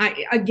great. And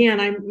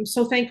I'm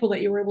so thankful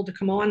that you were able to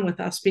come on with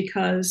us,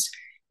 because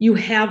you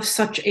have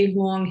such a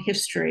long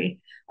history,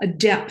 a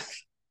depth,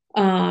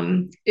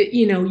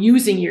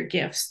 using your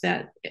gifts,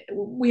 that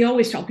we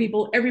always tell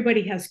people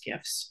everybody has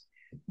gifts,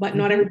 but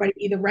not everybody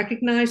either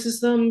recognizes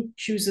them,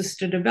 chooses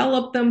to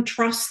develop them,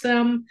 trusts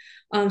them.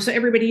 So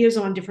everybody is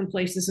on different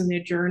places in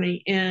their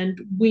journey.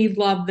 And we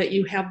love that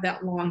you have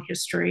that long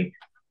history.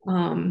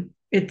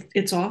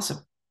 It's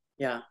awesome.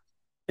 Yeah.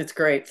 It's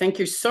great. Thank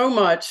you so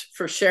much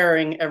for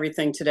sharing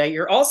everything today.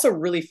 You're also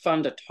really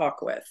fun to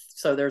talk with.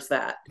 So there's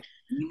that.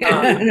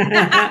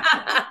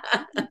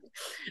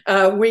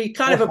 We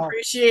kind of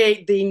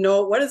appreciate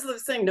what is the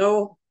thing?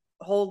 No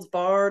holds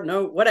barred,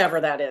 no,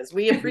 whatever that is.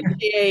 We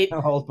appreciate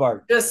no holds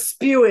barred. Just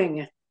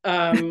spewing,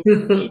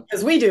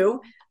 because we do.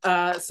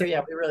 So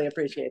yeah, we really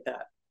appreciate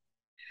that.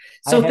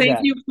 So thank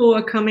you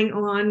for coming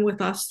on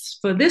with us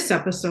for this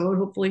episode.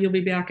 Hopefully you'll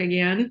be back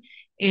again.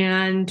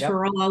 And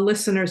for all our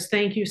listeners,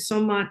 thank you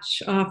so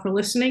much for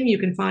listening. You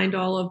can find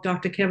all of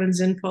Dr.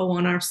 Kevin's info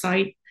on our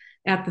site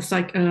at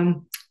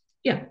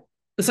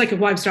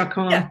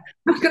thepsychicwives.com. Yeah.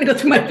 I'm going to go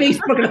through my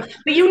Facebook,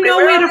 but you know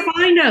where to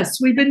find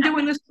us. We've been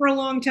doing this for a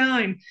long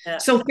time. Yeah.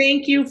 So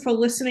thank you for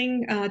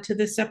listening to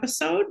this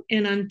episode.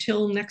 And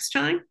until next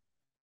time,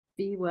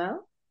 be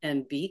well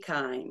and be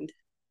kind.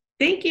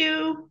 Thank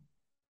you.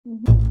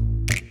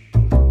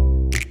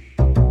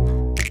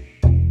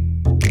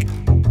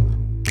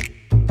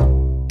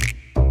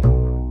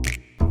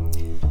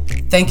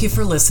 Thank you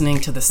for listening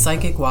to the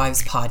Psychic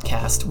Wives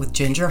podcast with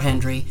Ginger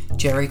Hendry,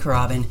 Jerry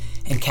Carabin,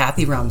 and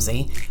Kathy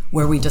Rumsey,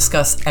 where we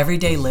discuss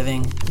everyday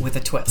living with a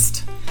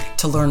twist.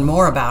 To learn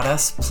more about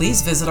us,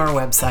 please visit our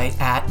website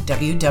at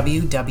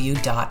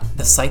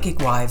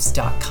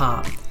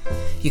www.thepsychicwives.com.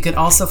 You can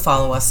also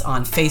follow us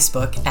on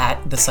Facebook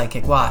at The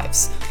Psychic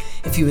Wives.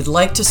 If you would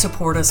like to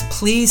support us,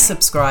 please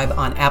subscribe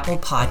on Apple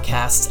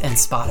Podcasts and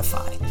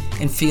Spotify.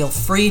 And feel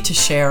free to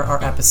share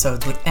our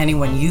episodes with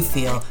anyone you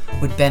feel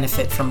would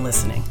benefit from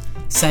listening.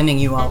 Sending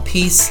you all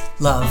peace,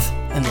 love,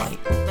 and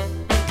light.